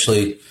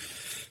essentially,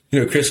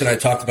 Chris and I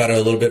talked about it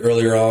a little bit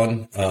earlier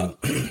on.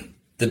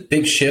 The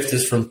big shift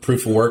is from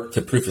proof of work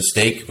to proof of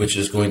stake, which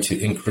is going to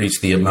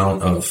increase the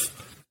amount of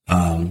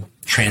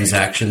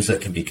transactions that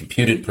can be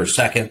computed per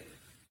second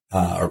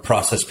or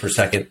processed per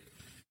second.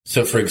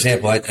 So, for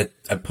example, I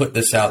put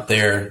this out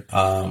there,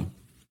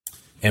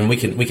 and we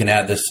can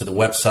add this to the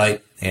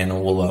website,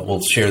 and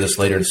we'll share this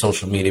later in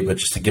social media. But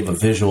just to give a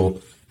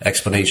visual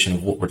explanation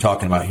of what we're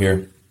talking about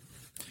here.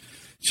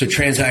 So,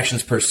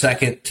 transactions per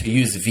second, to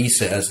use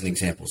Visa as an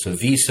example. So,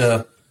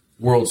 Visa,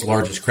 world's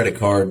largest credit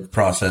card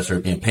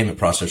processor, payment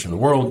processor in the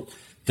world,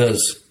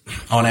 does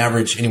on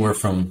average anywhere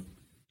from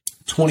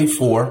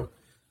 24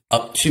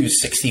 up to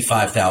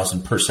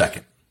 65,000 per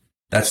second.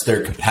 That's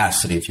their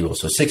capacity, if you will.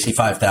 So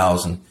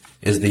 65,000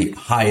 is the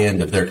high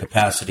end of their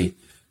capacity,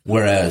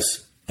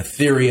 whereas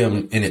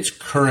Ethereum in its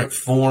current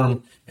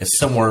form is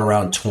somewhere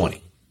around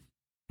 20,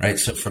 right?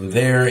 So from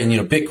there, and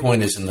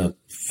Bitcoin is in the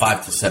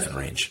 5 to 7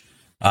 range.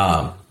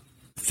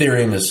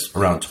 Ethereum is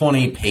around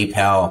 20,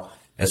 PayPal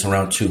is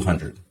around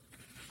 200.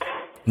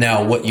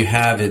 Now, what you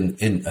have in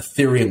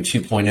Ethereum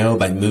 2.0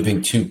 by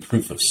moving to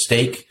proof of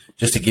stake,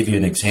 just to give you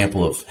an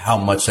example of how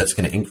much that's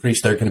going to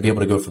increase, they're going to be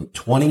able to go from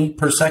 20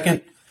 per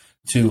second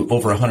to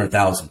over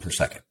 100,000 per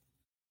second.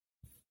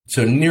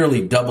 So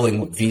nearly doubling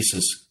what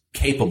Visa's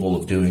capable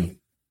of doing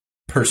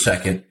per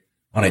second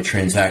on a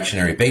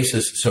transactionary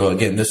basis. So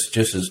again, this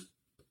just is,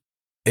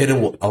 it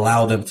will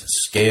allow them to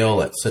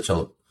scale at such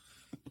a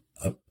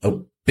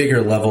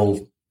bigger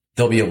level.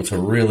 They'll be able to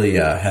really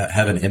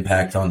have an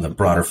impact on the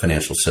broader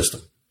financial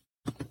system.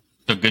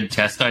 So good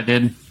test I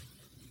did.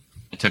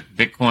 I took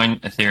Bitcoin,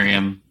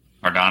 Ethereum,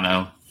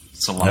 Cardano,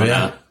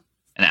 Solana,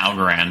 and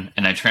Algorand,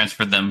 and I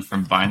transferred them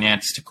from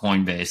Binance to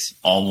Coinbase,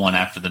 all one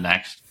after the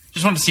next.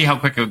 Just wanted to see how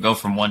quick it would go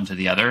from one to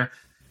the other.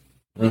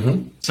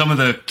 Mm-hmm. Some of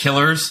the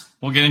killers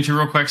we'll get into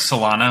real quick.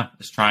 Solana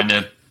is trying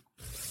to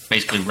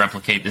basically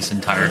replicate this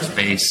entire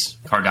space.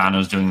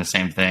 Cardano's doing the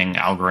same thing.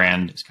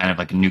 Algorand is kind of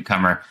like a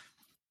newcomer.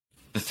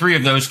 The three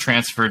of those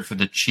transferred for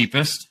the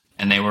cheapest,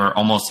 and they were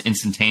almost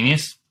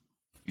instantaneous.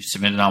 You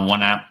submitted on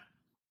one app,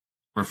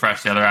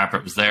 refresh the other app,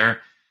 it was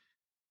there.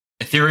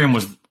 Ethereum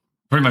was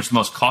pretty much the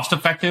most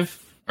cost-effective,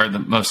 or the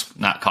most,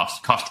 not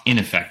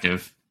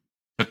cost-ineffective.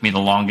 Took me the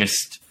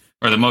longest,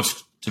 or the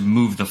most to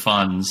move the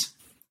funds.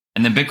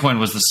 And then Bitcoin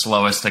was the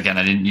slowest. Again,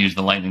 I didn't use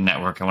the Lightning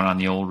Network. I went on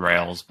the old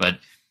rails. But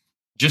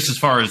just as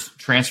far as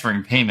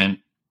transferring payment,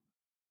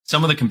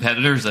 some of the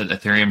competitors that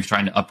Ethereum's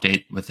trying to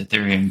update with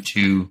Ethereum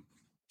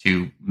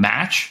to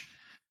match,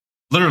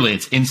 literally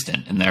it's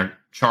instant, and their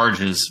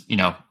charge is,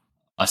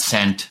 a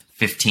cent,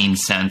 15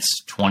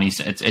 cents, 20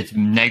 cents. It's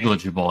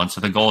negligible. And so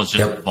the goal is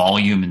just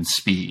volume and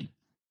speed,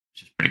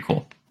 which is pretty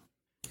cool.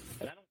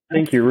 I don't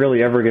think you're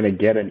really ever going to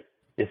get an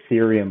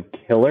Ethereum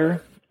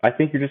killer. I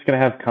think you're just going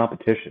to have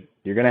competition.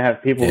 You're going to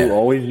have people who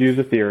always use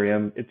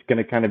Ethereum. It's going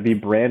to kind of be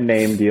brand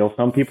name deal.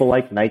 Some people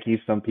like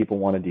Nike, some people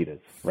want Adidas,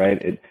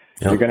 right?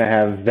 You're going to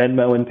have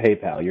Venmo and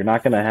PayPal. You're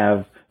not going to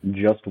have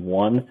just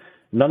one.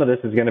 None of this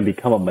is going to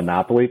become a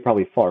monopoly,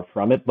 probably far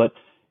from it. But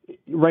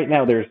right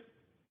now there's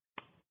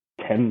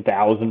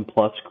 10,000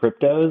 plus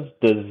cryptos.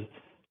 The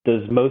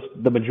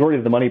majority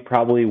of the money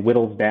probably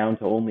whittles down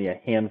to only a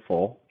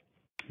handful.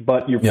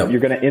 But you're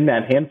going to, in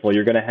that handful,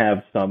 you're going to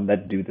have some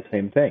that do the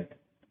same thing.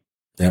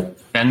 Yep.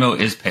 Venmo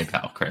is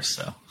PayPal, Chris.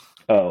 So.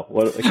 Oh,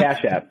 well,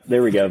 Cash App.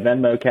 There we go.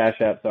 Venmo, Cash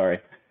App. Sorry.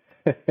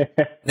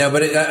 No,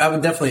 but I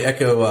would definitely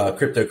echo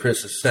Crypto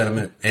Chris's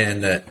sentiment,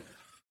 and that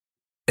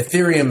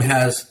Ethereum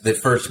has the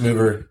first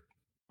mover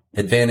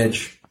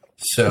advantage.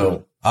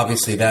 So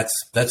obviously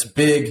that's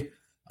big.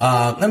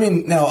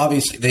 Now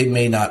obviously they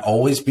may not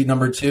always be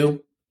number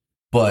two,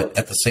 but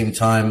at the same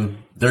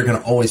time, they're going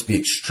to always be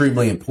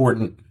extremely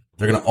important.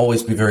 They're going to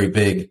always be very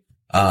big.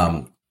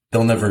 They'll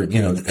never,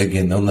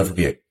 they'll never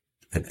be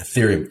an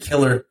Ethereum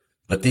killer,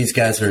 but these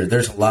guys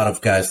there's a lot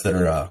of guys that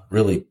are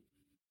really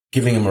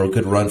giving them a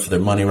good run for their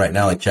money right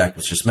now, like Jack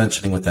was just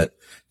mentioning with that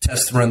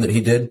test run that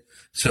he did.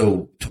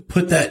 So to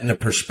put that into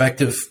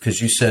perspective,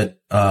 because you said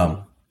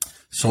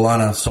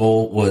Solana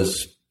Sol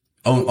was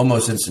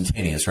almost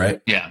instantaneous,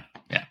 right? Yeah.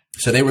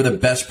 So they were the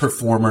best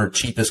performer,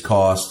 cheapest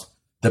cost,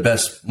 the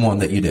best one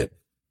that you did.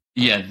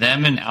 Yeah,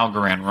 them and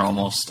Algorand were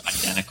almost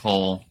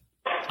identical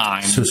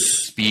time,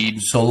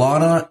 speed.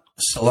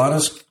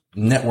 Solana's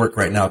network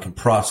right now can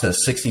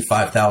process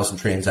 65,000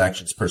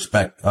 transactions per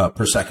second.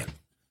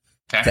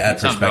 Okay. To add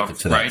perspective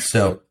to that. Right.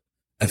 So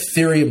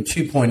Ethereum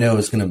 2.0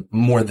 is going to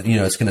more than,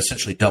 it's going to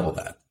essentially double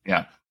that.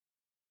 Yeah.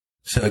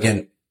 So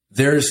again,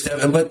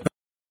 but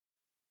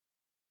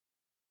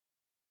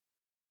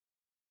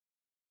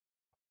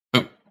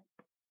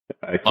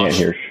I can't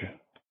hear.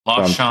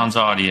 Lost Sean's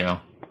audio.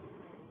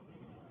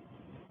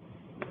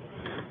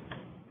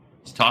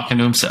 He's talking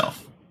to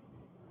himself.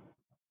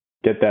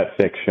 Get that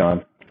fixed,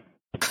 Sean.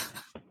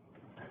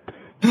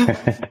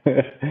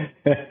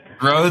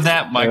 Throw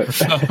that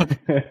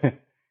microphone.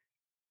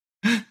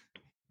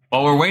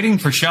 While we're waiting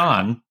for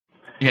Sean,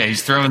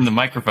 he's throwing the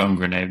microphone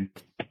grenade.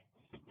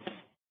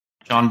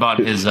 Sean bought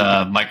his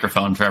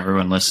microphone for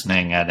everyone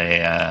listening at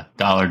a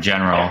Dollar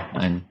General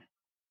and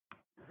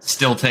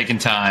still taking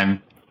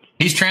time.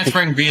 He's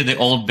transferring via the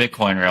old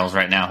Bitcoin rails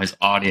right now, his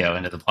audio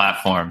into the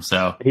platform.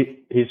 So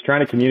he's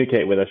trying to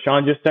communicate with us.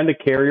 Sean, just send a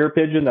carrier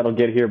pigeon that'll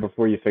get here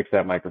before you fix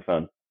that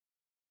microphone.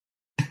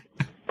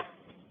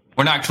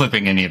 We're not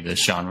clipping any of this,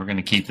 Sean. We're going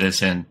to keep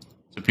this in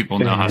so people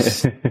know how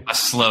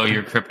slow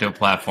your crypto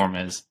platform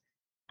is.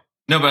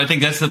 No, but I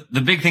think that's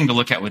the big thing to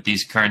look at with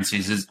these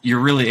currencies is you're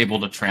really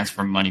able to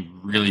transfer money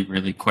really,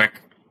 really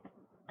quick.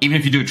 Even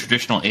if you do a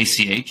traditional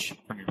ACH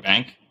from your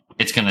bank,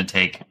 it's going to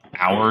take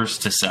hours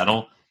to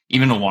settle.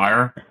 Even a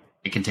wire,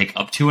 it can take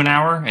up to an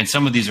hour. And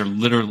some of these are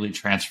literally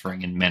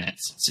transferring in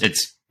minutes.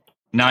 It's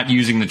not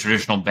using the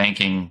traditional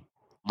banking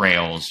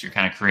rails. You're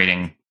kind of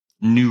creating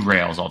new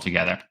rails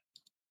altogether.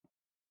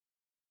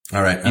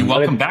 All right.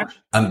 Welcome back.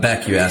 I'm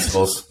back, you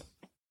assholes.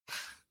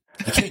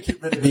 You can't get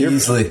rid of me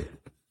easily.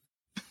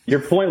 Your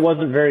point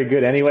wasn't very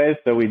good anyways,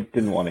 so we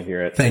didn't want to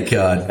hear it. Thank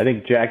God. I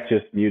think Jack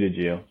just muted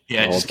you.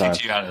 Yeah, just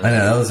kicked you out of there. I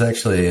know, that was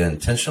actually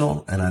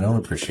intentional, and I don't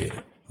appreciate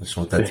it. I just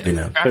want that to be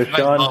known. So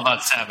Sean, all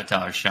about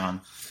sabotage,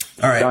 Sean.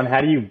 All right. Sean,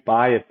 how do you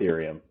buy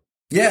Ethereum?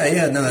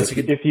 Yeah, no, that's a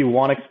good... If you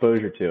want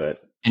exposure to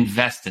it.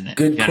 Invest in it.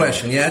 Good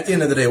question. Yeah, at the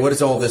end of the day, what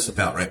is all this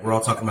about, right? We're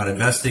all talking about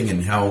investing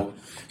and how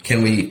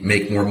can we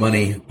make more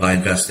money by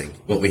investing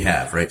what we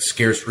have, right?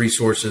 Scarce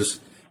resources.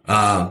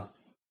 So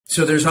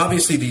there's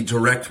obviously the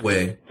direct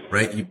way,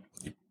 right? You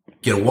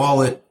get a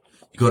wallet,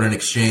 you go to an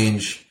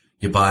exchange,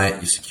 you buy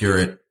it, you secure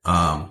it.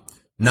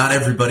 Not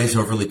everybody's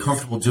overly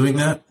comfortable doing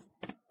that,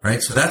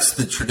 right? So that's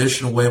the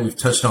traditional way. We've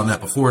touched on that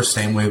before.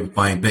 Same way with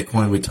buying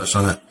Bitcoin. We touched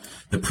on that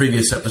the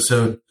previous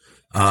episode.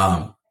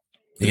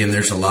 Again,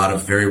 there's a lot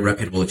of very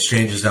reputable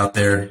exchanges out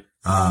there.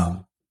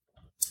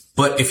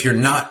 But if you're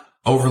not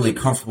overly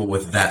comfortable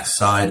with that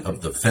side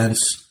of the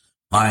fence,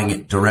 buying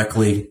it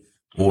directly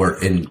or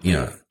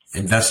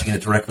investing in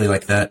it directly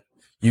like that,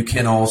 you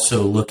can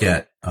also look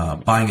at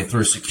buying it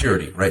through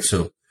security, right?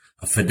 So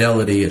a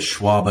Fidelity, a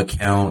Schwab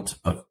account,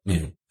 a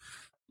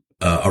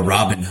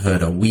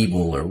Robinhood, a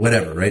Webull, or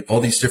whatever, right? All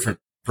these different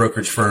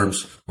brokerage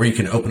firms where you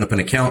can open up an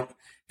account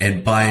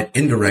and buy it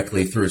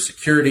indirectly through a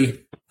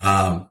security.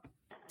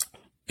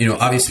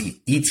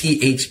 Obviously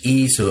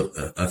ETHE, so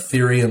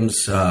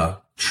Ethereum's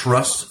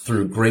trust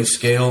through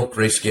Grayscale.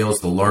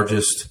 Grayscale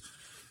is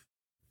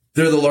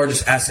they're the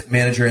largest asset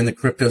manager in the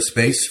crypto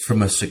space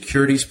from a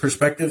securities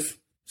perspective.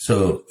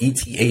 So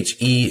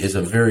ETHE is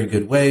a very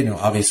good way.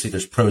 Obviously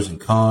there's pros and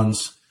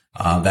cons.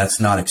 That's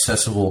not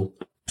accessible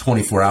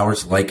 24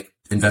 hours like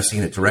investing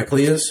in it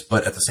directly is,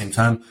 but at the same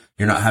time,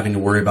 you're not having to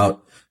worry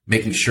about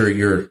making sure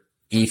your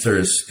Ether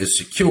is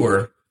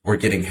secure or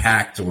getting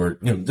hacked or,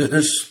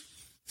 there's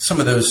some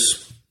of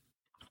those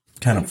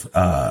kind of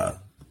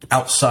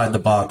outside the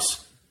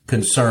box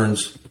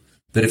concerns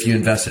that if you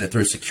invest in it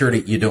through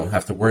security, you don't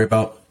have to worry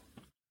about.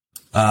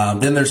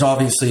 Then there's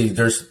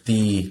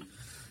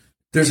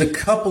a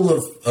couple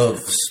of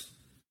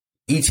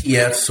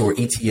ETFs or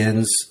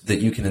ETNs that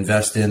you can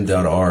invest in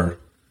that are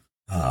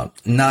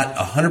not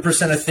 100%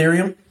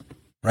 Ethereum,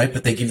 right?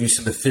 But they give you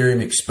some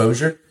Ethereum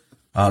exposure.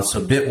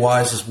 So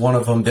Bitwise is one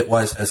of them.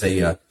 Bitwise has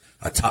a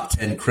top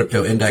 10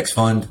 crypto index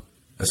fund,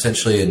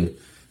 essentially, and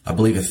I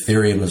believe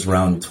Ethereum is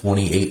around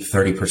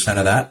 30%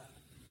 of that.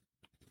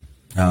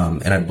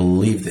 And I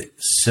believe the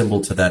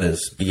symbol to that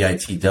is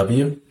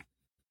BITW.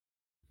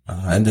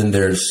 And then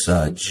there's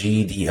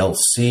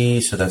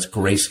GDLC, so that's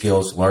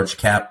Grayscale's large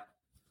cap.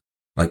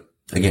 Like,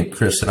 again,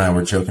 Chris and I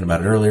were joking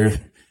about it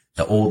earlier.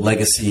 The old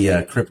legacy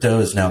crypto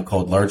is now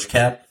called large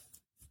cap.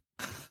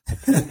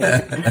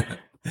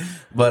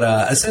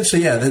 But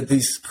essentially,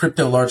 these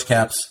crypto large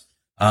caps,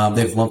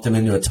 they've lumped them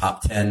into a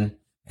top 10.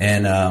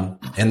 And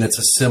it's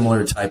a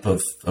similar type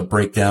of a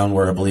breakdown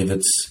where I believe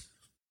it's,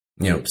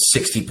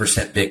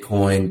 60%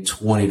 Bitcoin,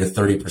 20 to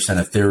 30%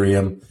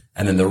 Ethereum,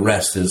 and then the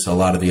rest is a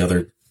lot of the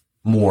other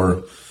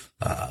more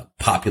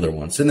popular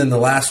ones. And then the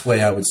last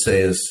way I would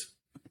say is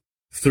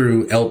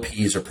through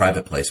LPs or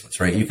private placements,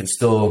 right? You can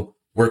still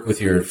work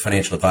with your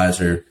financial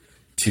advisor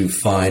to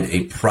find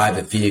a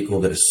private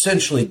vehicle that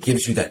essentially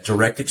gives you that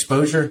direct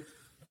exposure,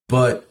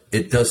 but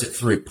it does it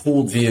through a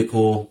pooled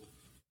vehicle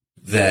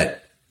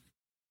that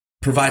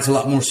provides a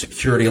lot more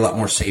security, a lot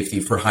more safety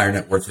for higher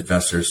net worth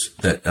investors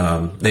that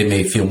they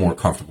may feel more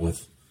comfortable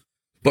with.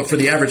 But for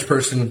the average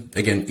person,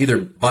 again, either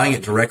buying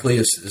it directly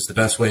is the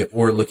best way,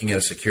 or looking at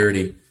a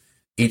security,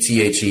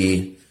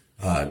 ETHE,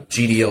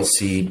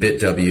 GDLC,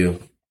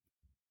 BitW.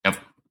 Yep.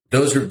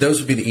 Those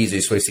would be the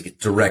easiest ways to get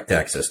direct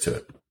access to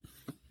it.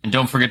 And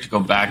don't forget to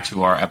go back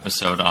to our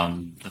episode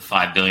on the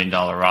 $5 billion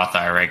Roth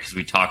IRA, because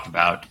we talked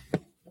about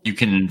you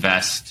can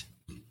invest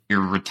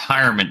your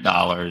retirement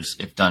dollars,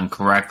 if done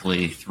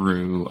correctly,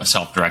 through a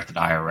self-directed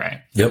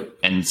IRA. Yep.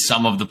 And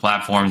some of the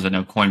platforms, I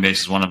know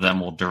Coinbase is one of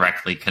them, will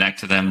directly connect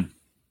to them.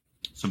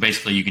 So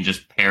basically, you can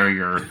just pair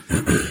your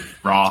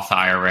Roth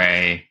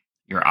IRA,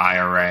 your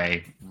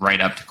IRA, right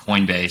up to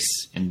Coinbase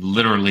and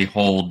literally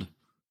hold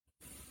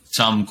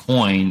some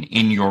coin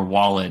in your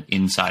wallet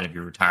inside of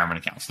your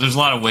retirement account. So there's a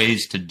lot of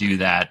ways to do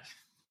that.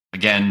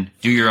 Again,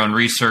 do your own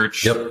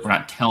research. Yep. We're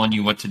not telling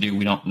you what to do.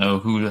 We don't know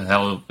who the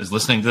hell is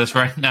listening to this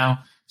right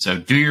now. So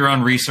do your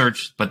own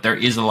research, but there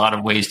is a lot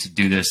of ways to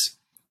do this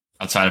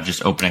outside of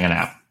just opening an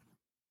app.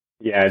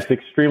 Yeah, it's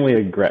extremely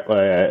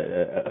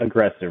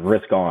aggressive,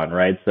 risk on,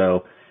 right?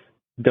 So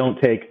don't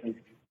take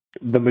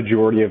the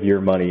majority of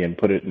your money and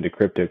put it into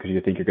crypto because you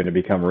think you're going to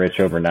become rich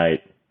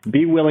overnight.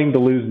 Be willing to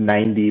lose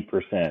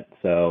 90%.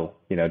 So,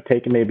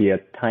 take maybe a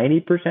tiny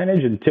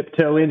percentage and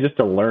tiptoe in just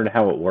to learn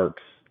how it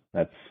works.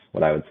 That's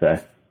what I would say.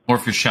 Or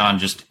for Sean,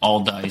 just all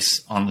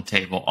dice on the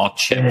table, all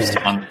chips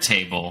on the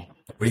table.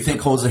 What do you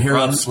think holds the hair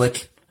up,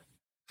 Slick?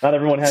 Not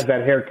everyone has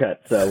that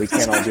haircut, so we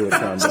can't all do what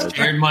Sean does.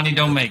 Scared money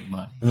don't make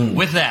money.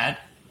 With that,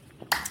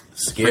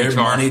 scared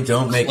money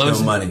don't make no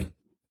money.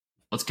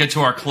 Let's get to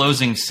our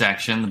closing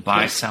section, the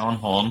buy, sell, and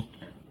hold.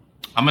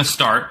 I'm going to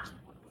start.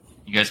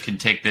 You guys can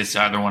take this,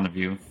 either one of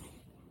you.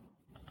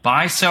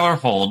 Buy, sell, or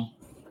hold.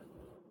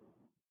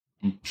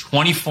 In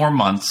 24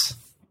 months,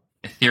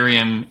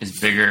 Ethereum is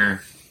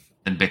bigger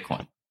than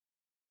Bitcoin.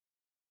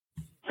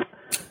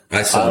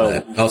 I sell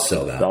that. I'll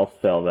sell that. I'll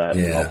sell that.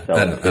 Yeah,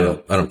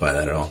 I don't buy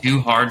that at all. Two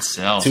hard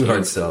sells. Two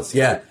hard sells.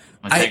 Yeah.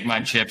 I'm going to take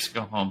my chips,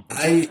 go home.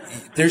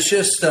 There's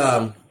just,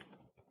 well,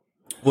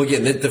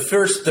 again, the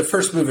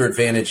first mover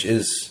advantage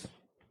is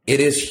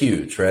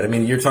huge, right? I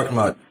mean, you're talking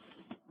about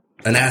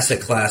an asset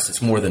class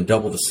that's more than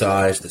double the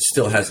size, that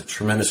still has a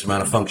tremendous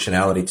amount of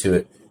functionality to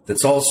it.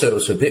 That's also,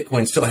 so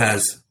Bitcoin still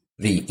has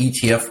the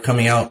ETF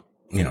coming out,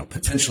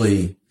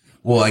 potentially,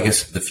 well, I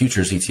guess the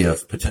futures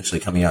ETF potentially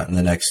coming out in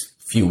the next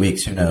few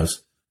weeks, who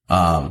knows?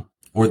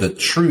 Or the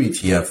true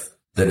ETF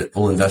that it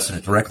will invest in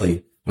it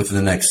directly within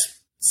the next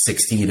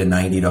 60 to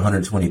 90 to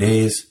 120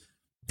 days.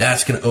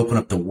 That's going to open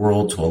up the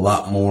world to a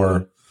lot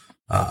more,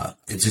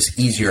 it's just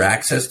easier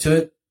access to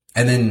it.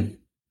 And then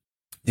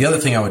the other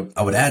thing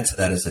I would add to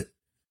that is that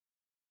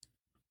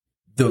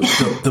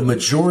the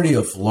majority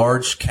of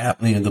large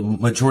the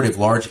majority of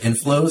large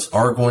inflows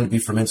are going to be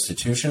from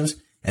institutions,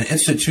 and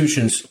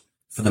institutions,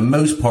 for the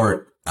most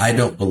part, I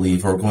don't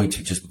believe are going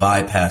to just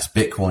bypass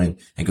Bitcoin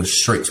and go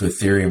straight to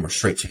Ethereum or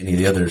straight to any of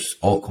the other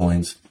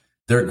altcoins.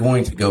 They're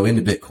going to go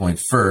into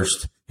Bitcoin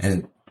first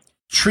and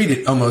treat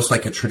it almost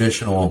like a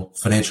traditional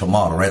financial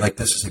model, right? Like,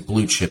 this is a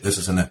blue chip. This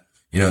isn't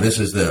this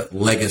is the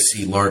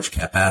legacy large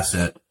cap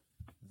asset.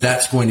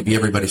 That's going to be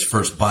everybody's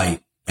first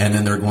bite, and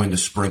then they're going to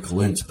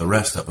sprinkle into the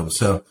rest of them.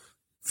 So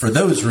for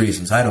those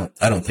reasons, I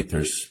don't think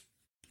there's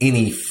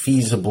any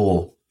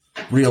feasible,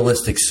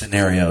 realistic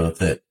scenario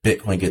that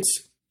Bitcoin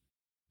gets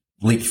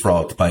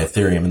leapfrogged by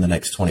Ethereum in the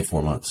next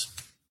 24 months.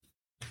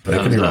 But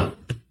I could be wrong.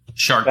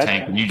 Shark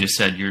Tank, and you just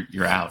said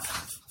you're out.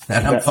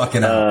 And I'm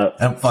fucking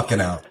out. I'm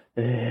fucking out.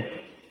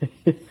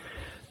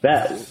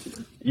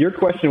 Your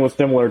question was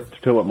similar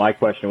to what my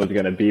question was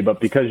going to be, but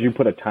because you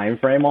put a time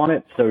frame on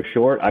it so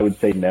short, I would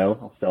say no,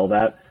 I'll sell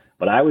that.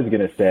 But I was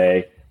going to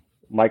say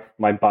my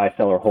buy,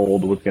 sell, or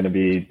hold was going to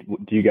be,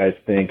 do you guys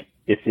think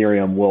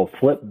Ethereum will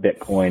flip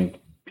Bitcoin,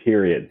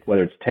 period,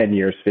 whether it's 10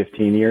 years,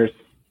 15 years?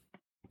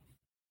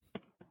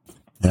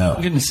 No.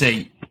 I'm going to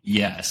say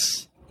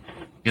yes,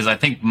 because I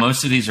think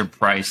most of these are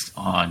priced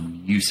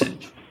on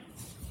usage.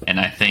 And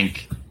I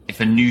think if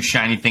a new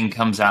shiny thing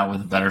comes out with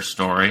a better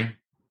story,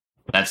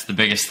 that's the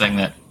biggest thing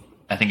that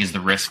I think is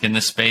the risk in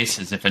this space,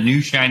 is if a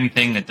new shiny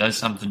thing that does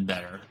something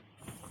better.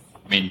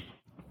 I mean,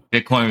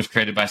 Bitcoin was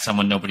created by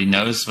someone nobody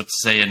knows.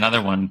 Let's say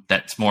another one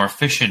that's more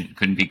efficient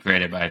couldn't be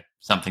created by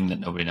something that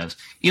nobody knows.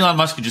 Elon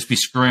Musk could just be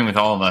screwing with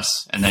all of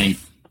us, and then he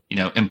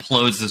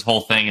implodes this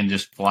whole thing and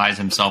just flies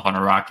himself on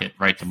a rocket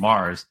right to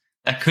Mars.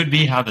 That could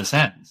be how this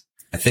ends.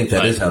 I think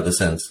that is how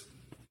this ends.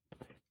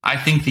 I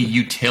think the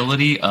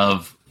utility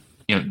of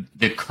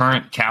the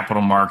current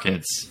capital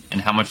markets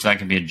and how much that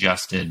can be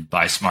adjusted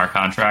by smart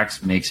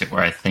contracts makes it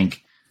where I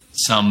think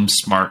some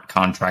smart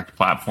contract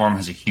platform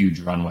has a huge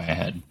runway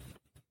ahead.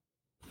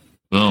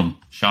 Boom.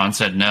 Sean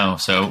said no.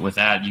 So with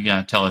that, you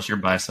got to tell us your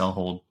buy, sell,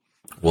 hold.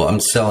 Well, I'm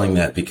selling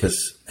that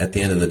because at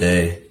the end of the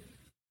day,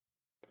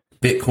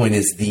 Bitcoin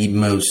is the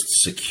most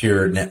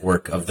secure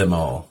network of them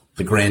all.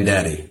 The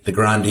granddaddy, the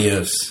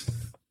grandiose,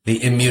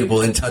 the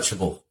immutable,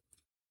 untouchable.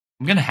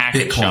 I'm gonna hack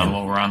it, Bitcoin. Sean,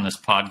 while we're on this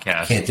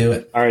podcast. Can't do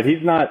it. All right,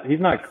 he's not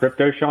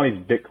crypto Sean,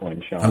 he's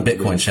Bitcoin Sean. I'm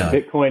Bitcoin Sean.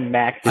 Bitcoin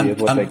Maxi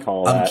is what they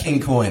call I'm that.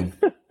 King Coin.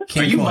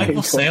 King Are you Coin.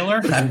 Michael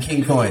Saylor? I'm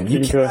King Coin.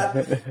 You King cannot,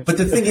 Coin. but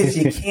the thing is,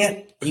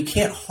 you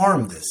can't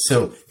harm this.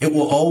 So it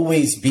will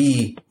always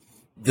be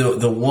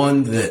the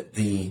one that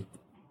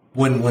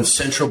when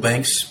central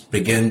banks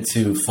begin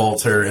to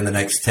falter in the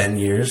next 10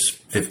 years,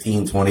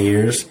 15, 20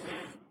 years,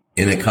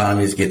 and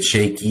economies get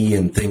shaky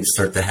and things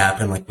start to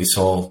happen like we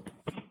saw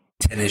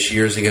 10-ish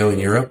years ago in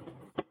Europe,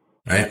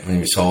 right? When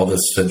we saw all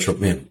this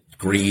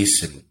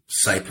Greece and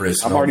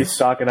Cyprus. I'm already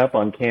stocking up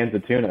on cans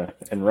of tuna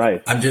and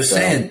rice. I'm just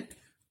saying,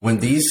 when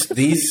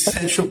these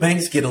central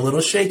banks get a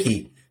little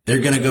shaky, they're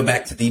going to go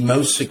back to the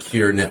most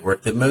secure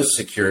network, the most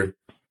secure,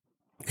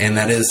 and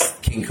that is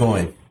King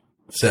Coin.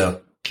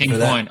 So King for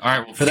Coin. That, All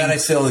right. Well, for that, I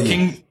sell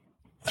you.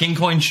 King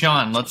Coin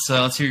Sean. Let's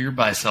hear your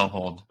buy sell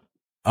hold.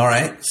 All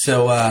right.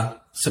 So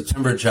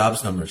September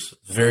jobs numbers,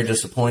 very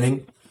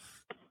disappointing.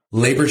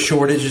 Labor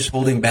shortage is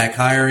holding back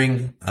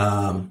hiring.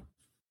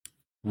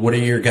 What are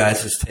your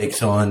guys'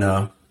 takes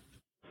on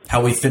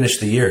how we finish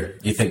the year?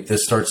 Do you think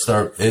this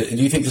do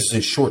you think this is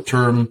a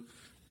short-term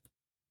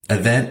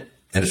event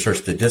and it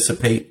starts to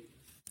dissipate?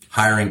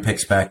 Hiring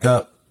picks back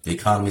up. The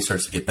economy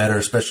starts to get better,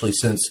 especially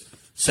since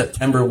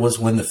September was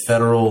when the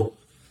federal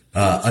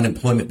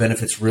unemployment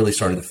benefits really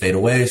started to fade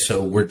away.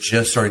 So we're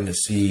just starting to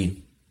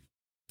see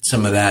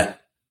some of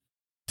that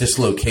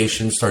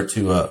dislocation start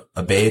to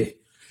abate.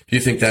 Do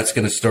you think that's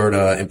going to start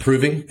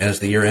improving as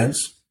the year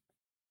ends?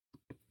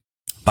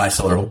 Buy,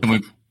 sell, or hold.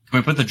 Can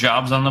we put the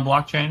jobs on the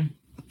blockchain?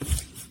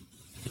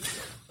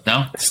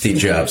 No? Steve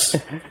Jobs.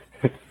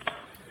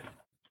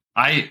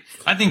 I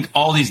think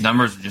all these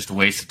numbers are just a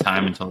waste of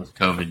time until this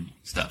COVID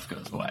stuff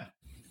goes away.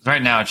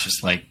 Right now, it's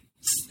just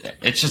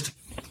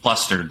a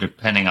cluster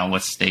depending on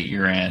what state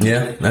you're in.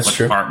 Yeah, that's what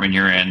true. department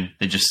you're in.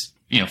 They just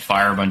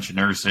fire a bunch of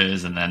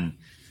nurses, and then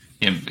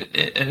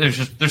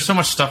there's so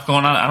much stuff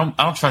going on.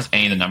 I don't trust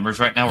any of the numbers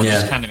right now. We're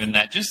just kind of in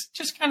that.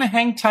 Just kind of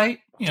hang tight.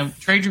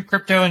 Trade your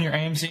crypto and your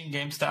AMC and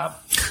GameStop,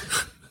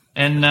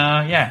 and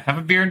have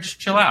a beer and just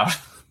chill out.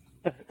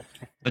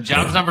 The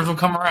jobs numbers will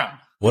come around.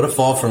 What a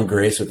fall from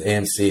grace with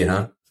AMC,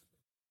 huh?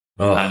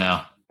 Oh, I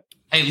know.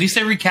 Hey, at least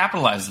they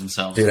recapitalized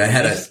themselves. dude, I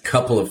had a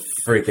couple of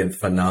freaking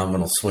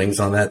phenomenal swings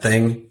on that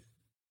thing,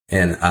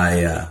 and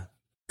I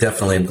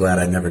definitely am glad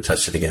I never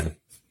touched it again.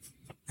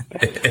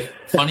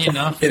 Funny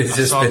enough, It has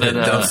just been a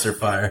that, dumpster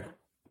fire.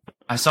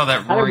 I saw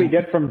that. How did we Rory,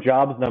 get from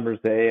jobs numbers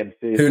to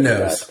AMC? Who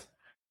knows?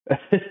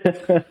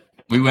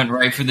 we went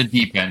right for the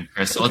deep end,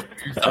 Chris. So let's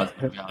hear your thoughts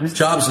on jobs.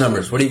 Jobs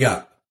numbers. What do you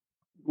got?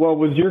 Well,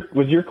 was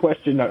your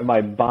question? Am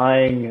I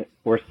buying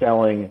or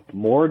selling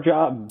more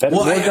jobs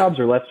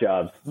or less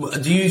jobs?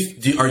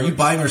 Are you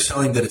buying or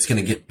selling that it's going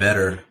to get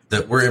better?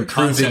 That we're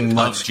improving Concept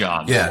much of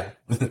jobs. Yeah,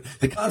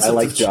 the concept. I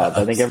like of jobs.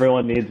 I think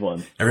everyone needs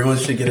one. everyone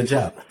should get a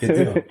job. Good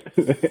deal.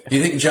 Do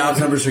you think jobs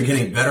numbers are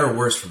getting better or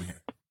worse from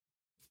here?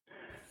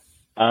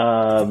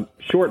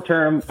 Short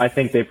term, I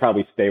think they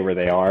probably stay where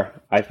they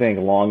are. I think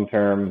long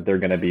term, they're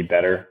going to be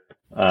better.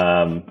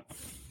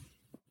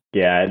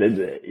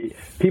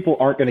 People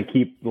aren't going to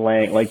keep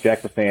laying, like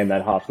Jack was saying,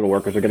 that hospital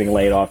workers are getting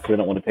laid off because they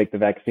don't want to take the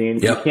vaccine.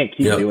 Yep. You can't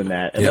keep doing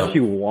that. Unless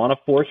you want to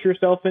force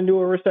yourself into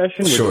a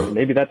recession, which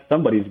maybe that's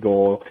somebody's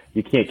goal,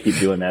 you can't keep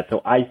doing that.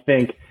 So I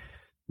think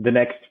the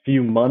next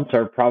few months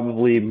are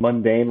probably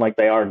mundane like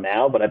they are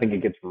now, but I think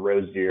it gets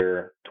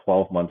rosier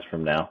 12 months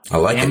from now. I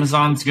like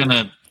Amazon's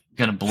gonna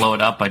blow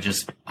it up by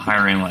just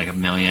hiring like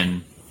 1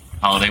 million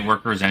holiday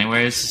workers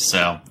anyways.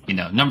 So,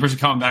 numbers are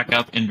coming back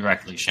up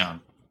indirectly,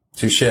 Sean.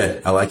 Touche.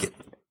 I like it.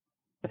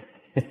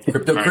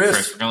 Crypto All right,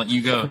 Chris. We're gonna let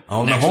you go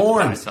On the next with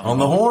horn. buy, sell, On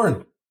the hold.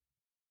 horn.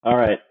 All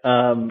right.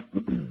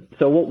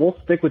 So we'll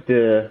stick with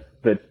the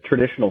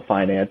traditional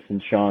finance,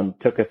 and Sean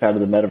took us out of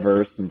the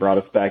metaverse and brought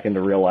us back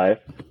into real life.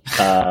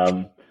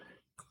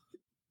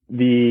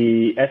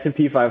 The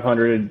S&P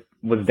 500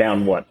 was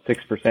down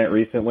 6%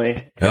 recently.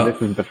 Yep. And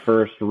this is the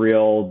first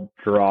real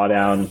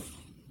drawdown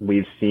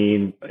we've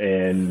seen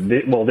in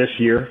this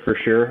year for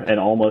sure, and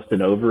almost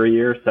in over a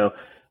year. So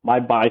my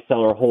buy,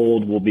 sell, or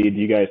hold will be, do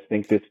you guys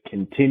think this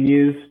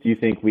continues? Do you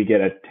think we get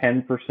a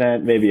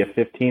 10%, maybe a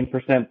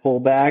 15%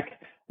 pullback,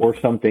 or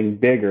something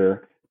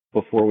bigger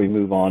before we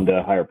move on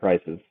to higher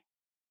prices?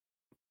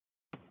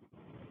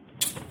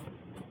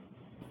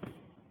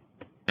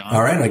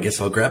 All right, I guess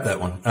I'll grab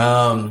that one.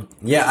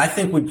 I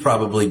think we'd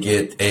probably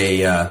get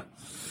a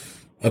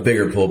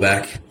bigger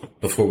pullback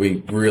before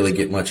we really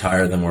get much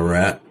higher than where we're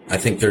at. I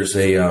think there's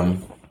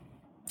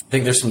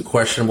some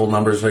questionable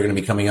numbers that are going to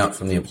be coming out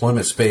from the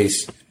employment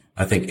space.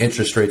 I think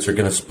interest rates are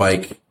going to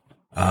spike.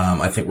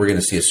 I think we're going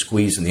to see a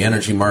squeeze in the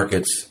energy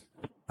markets.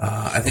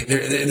 I think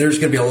there's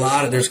going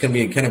to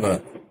be kind of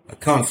a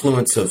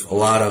confluence of a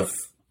lot of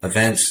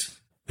events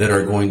that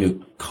are going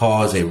to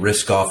cause a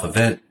risk-off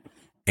event,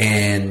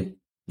 and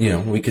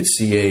we could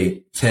see a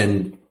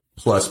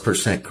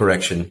 10+%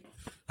 correction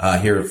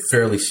here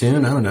fairly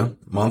soon. I don't know,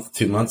 month,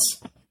 2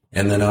 months,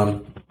 and then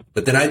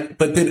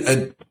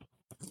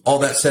all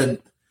that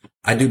said,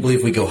 I do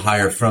believe we go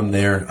higher from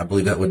there. I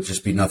believe that would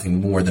just be nothing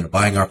more than a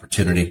buying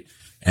opportunity,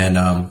 and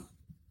I'm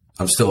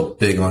still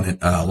big on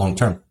it long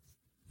term.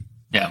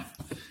 Yeah,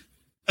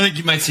 I think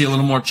you might see a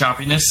little more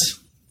choppiness,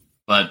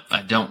 but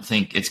I don't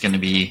think it's going to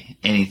be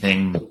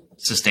anything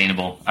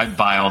sustainable. I'd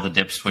buy all the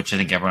dips, which I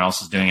think everyone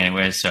else is doing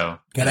anyway. So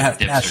Gotta have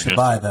cash to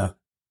buy, though.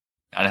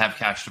 Gotta have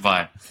cash to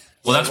buy.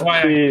 Well, that's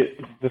why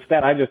the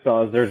stat I just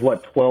saw is there's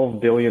 $12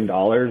 billion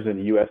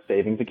in U.S.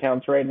 savings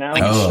accounts right now.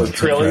 Oh, or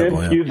trillion.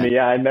 Excuse me.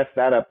 Yeah, I messed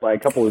that up by a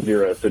couple of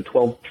zeros. So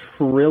 12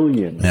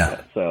 trillion.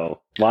 Yeah.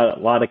 So a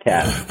lot of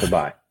cash to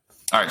buy.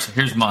 All right. So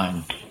here's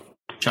mine,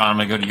 Sean. I'm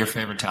gonna go to your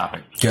favorite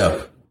topic.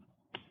 Go.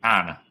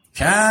 China.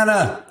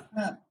 China.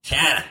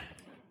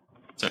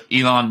 So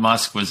Elon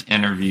Musk was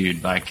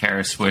interviewed by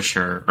Kara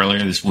Swisher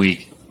earlier this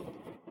week,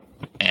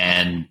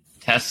 and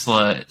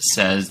Tesla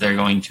says they're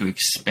going to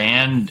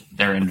expand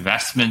their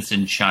investments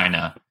in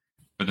China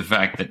for the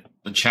fact that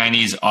the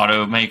Chinese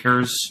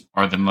automakers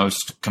are the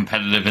most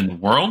competitive in the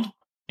world,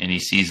 and he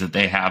sees that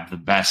they have the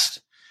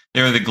best.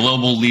 They're the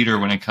global leader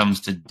when it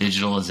comes to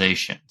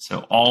digitalization.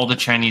 So all the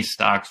Chinese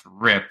stocks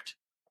ripped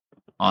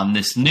on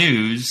this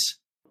news.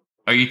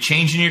 Are you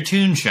changing your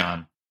tune,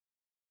 Sean?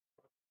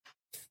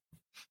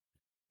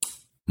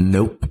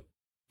 Nope.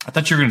 I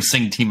thought you were going to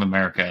sing Team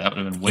America. That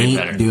would have been way Ain't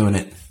better. doing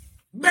it.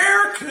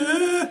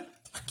 America.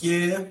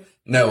 Yeah.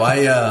 No,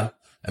 I'm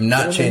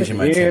not changing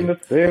my tune.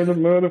 That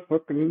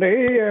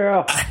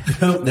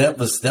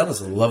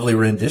was a lovely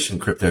rendition,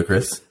 Crypto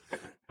Chris.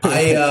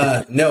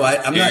 I'm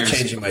not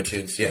changing my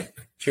tunes. Yeah.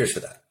 Cheers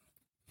for that.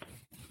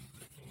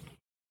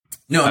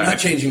 No, I'm not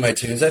changing my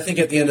tunes. I think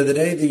at the end of the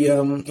day,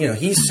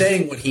 he's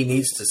saying what he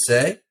needs to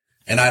say,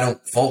 and I don't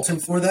fault him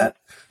for that.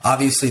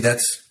 Obviously,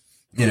 that's,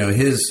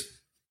 his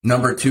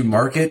number 2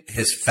 market,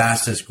 his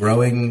fastest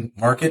growing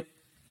market.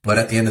 But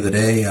at the end of the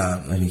day,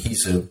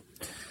 he's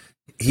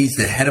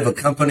the head of a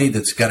company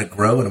that's got to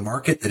grow in a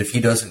market that if he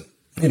doesn't,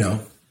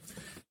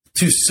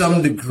 to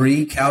some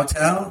degree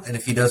kowtow, and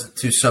if he doesn't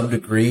to some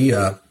degree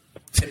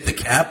tip the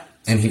cap,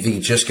 and if he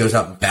just goes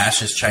out and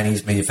bashes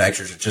Chinese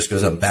manufacturers or just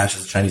goes out and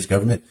bashes the Chinese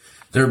government,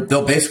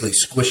 they'll basically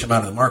squish him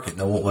out of the market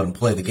and they won't let him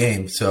play the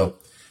game. So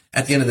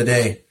at the end of the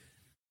day,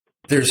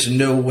 there's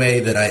no way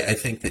that I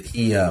think that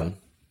he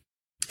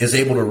is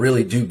able to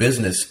really do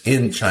business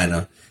in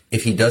China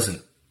if he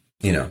doesn't,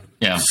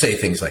 say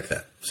things like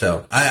that.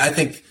 So I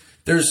think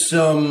there's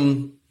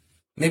some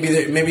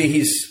maybe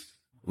he's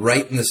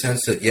right in the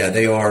sense that,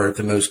 they are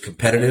the most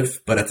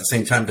competitive, but at the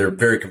same time, they're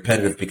very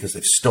competitive because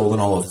they've stolen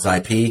all of his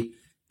IP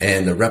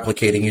and they're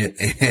replicating it.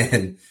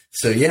 And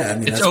so,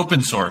 it's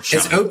open source. Sean.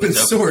 It's open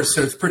source,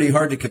 so it's pretty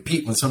hard to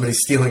compete when somebody's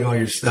stealing all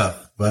your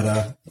stuff.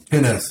 But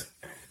who knows?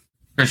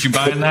 Chris, you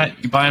buying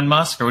that? You buying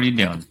Musk, or what are you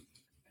doing?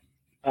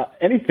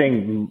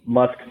 Anything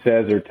Musk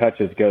says or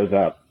touches goes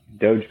up.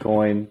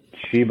 Dogecoin,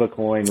 Shiba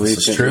Coin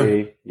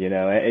recently,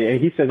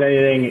 he says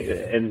anything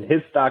and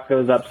his stock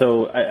goes up.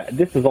 So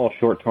this is all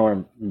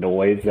short-term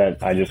noise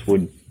that I just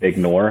would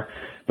ignore.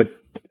 But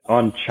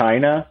on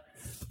China,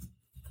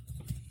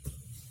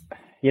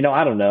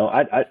 I don't know.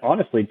 I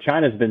honestly,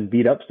 China's been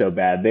beat up so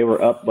bad. They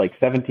were up like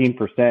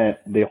 17%,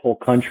 the whole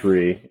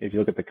country, if you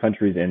look at the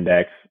country's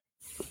index,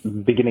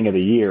 beginning of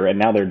the year, and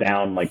now they're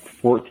down like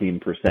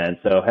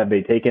 14%. So have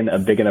they taken a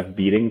big enough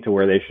beating to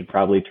where they should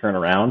probably turn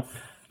around?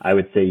 I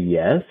would say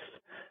yes,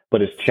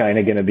 but is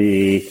China going to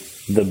be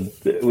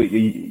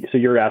so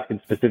you're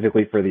asking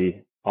specifically for the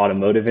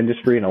automotive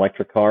industry and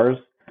electric cars?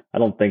 I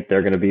don't think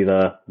they're going to be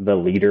the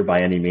leader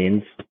by any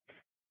means.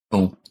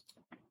 Cool.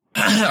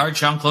 All right,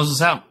 Sean, close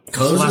us out.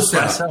 Close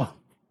us out.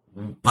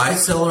 Buy,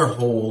 sell, or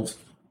hold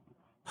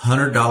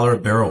 $100 a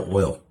barrel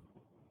oil.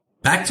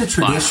 Back to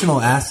traditional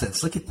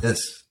assets. Look at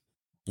this.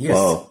 Yes.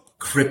 Whoa.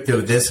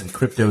 Crypto this and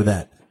crypto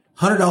that.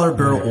 $100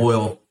 barrel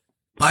oil.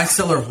 Buy,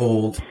 sell, or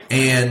hold,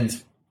 and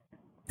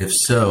if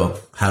so,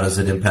 how does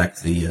it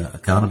impact the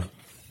economy?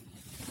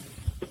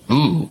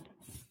 Ooh.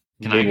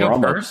 Can I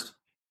go first?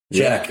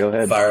 Jack, go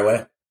ahead. Fire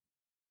away.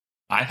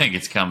 I think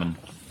it's coming.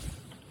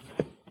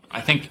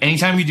 I think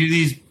anytime you do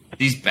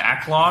these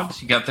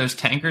backlogs, you got those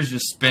tankers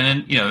just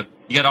spinning, you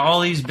got all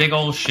these big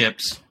old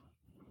ships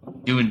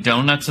doing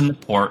donuts in the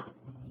port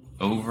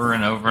over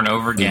and over and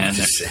over again.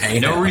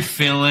 No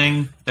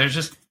refilling. There's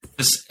just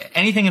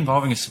anything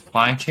involving a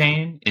supply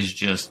chain is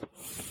just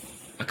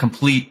a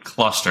complete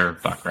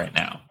clusterfuck right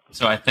now.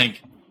 So I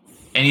think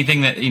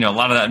anything that, a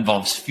lot of that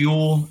involves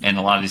fuel, and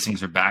a lot of these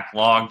things are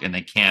backlogged and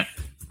they can't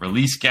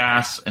release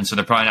gas. And so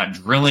they're probably not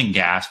drilling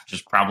gas, which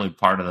is probably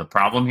part of the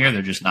problem here.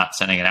 They're just not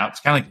sending it out. It's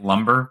kind of like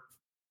lumber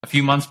a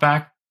few months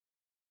back.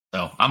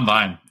 So I'm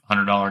buying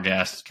 $100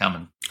 gas is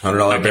coming.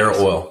 $100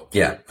 barrel oil.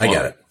 Yeah, I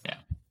get it. Yeah.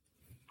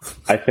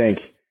 I think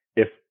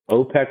if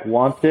OPEC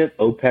wants it,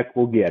 OPEC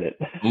will get it.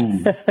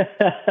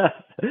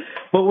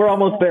 But we're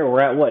almost there. We're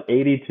at what,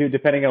 82,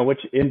 depending on which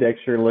index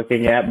you're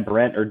looking at,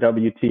 Brent or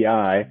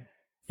WTI.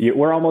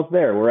 We're almost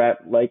there. We're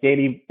at like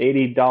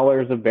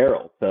 $80 a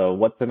barrel. So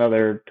what's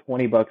another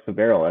 $20 a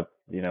barrel?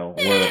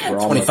 we're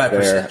almost 25%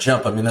 there.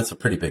 jump. I mean, that's a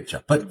pretty big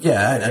jump. But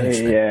yeah, I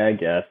understand. Yeah, I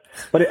guess.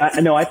 But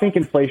I think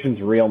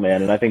inflation's real,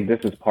 man, and I think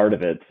this is part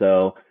of it.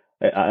 So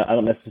I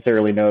don't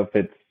necessarily know if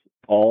it's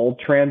all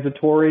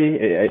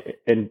transitory.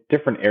 In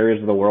different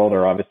areas of the world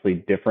are obviously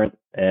different,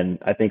 and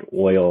I think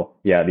oil,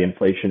 the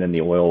inflation in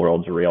the oil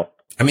world's real.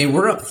 I mean,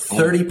 we're up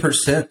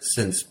 30%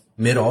 since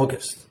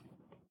mid-August.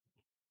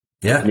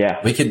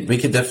 Yeah. We could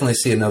definitely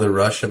see another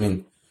rush. I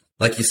mean,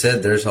 like you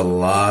said, there's a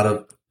lot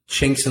of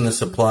chinks in the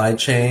supply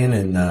chain,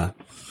 and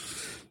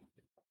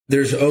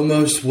there's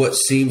almost what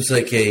seems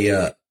like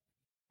a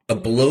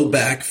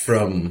blowback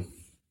from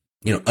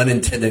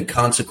unintended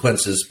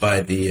consequences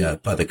by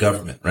the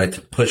government, right?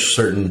 To push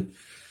certain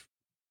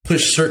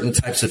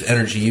types of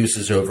energy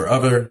uses over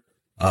other,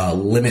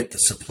 limit the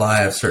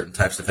supply of certain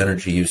types of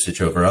energy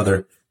usage over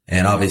other,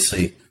 and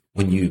obviously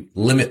when you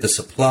limit the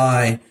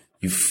supply,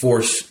 you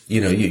force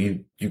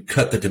you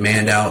cut the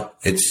demand out.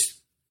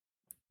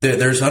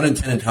 There's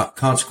unintended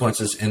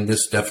consequences, and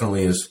this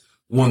definitely is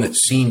one that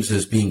seems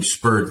as being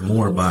spurred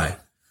more by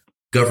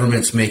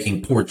governments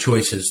making poor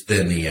choices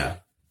than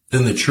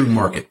the true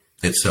market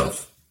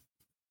itself.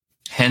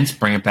 Hence,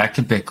 bring it back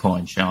to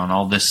Bitcoin, Sean.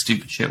 All this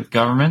stupid shit with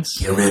governments.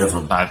 Get rid of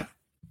them. Buy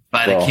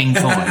the king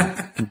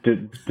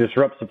coin.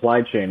 Disrupt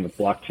supply chain with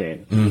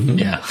blockchain. Mm-hmm.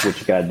 Yeah. That's what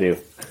you got to do.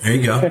 There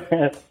you go.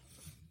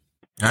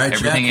 All right,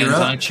 Everything Jack, ends you're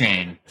on a up.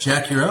 chain.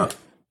 Jack, you're up.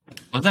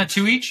 Was that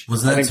 2 each?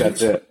 Was that I think two?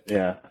 that's it.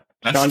 Yeah.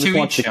 That's Sean 2 just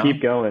wants each, to Sean.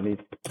 keep going. He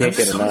can't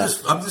get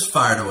enough. I'm just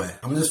fired away.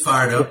 I'm just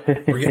fired up.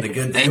 We're getting a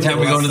good day. Anytime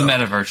we go to the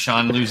metaverse,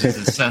 Sean loses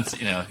his sense,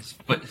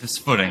 his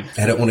footing.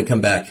 I don't want to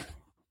come back.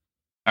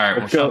 All right,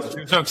 well, Let's go. Sean,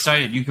 I'm so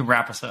excited. You can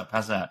wrap us up.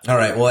 How's that? All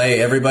right. Well, hey,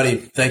 everybody,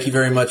 thank you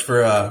very much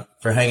for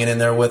hanging in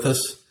there with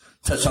us.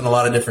 Touched on a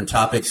lot of different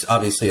topics.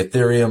 Obviously,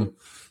 Ethereum,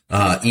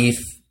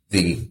 ETH,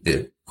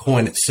 the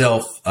coin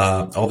itself,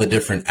 all the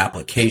different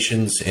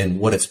applications and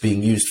what it's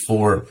being used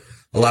for.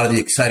 A lot of the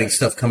exciting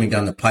stuff coming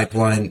down the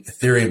pipeline.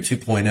 Ethereum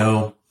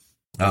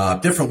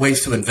 2.0. Different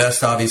ways to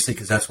invest, obviously,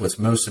 because that's what's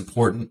most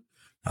important.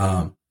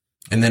 And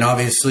then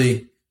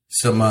obviously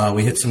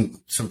we hit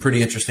some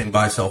pretty interesting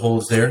buy sell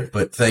holds there.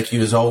 But thank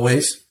you as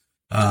always,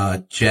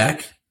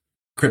 Jack,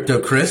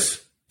 Crypto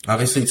Chris.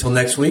 Obviously, till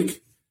next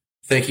week.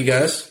 Thank you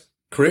guys.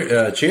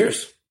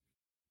 Cheers.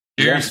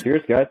 Cheers.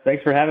 Cheers, guys.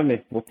 Thanks for having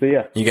me. We'll see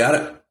ya. You got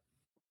it.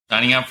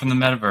 Signing out from the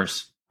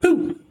metaverse.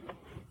 Woo.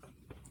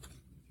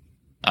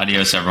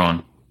 Adios,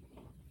 everyone.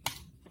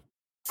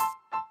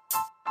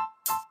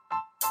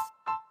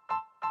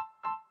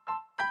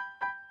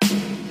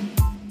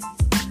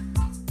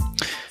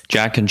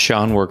 Jack and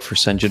Sean work for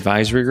Senge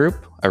Advisory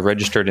Group, a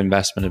registered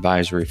investment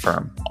advisory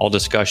firm. All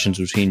discussions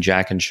between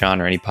Jack and Sean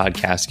or any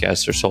podcast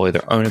guests are solely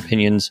their own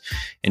opinions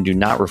and do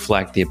not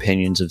reflect the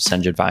opinions of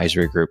Senge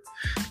Advisory Group.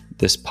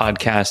 This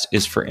podcast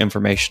is for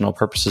informational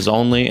purposes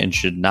only and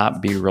should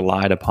not be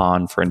relied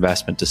upon for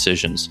investment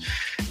decisions.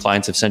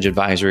 Clients of Senge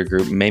Advisory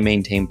Group may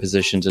maintain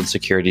positions in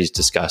securities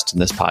discussed in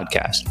this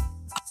podcast.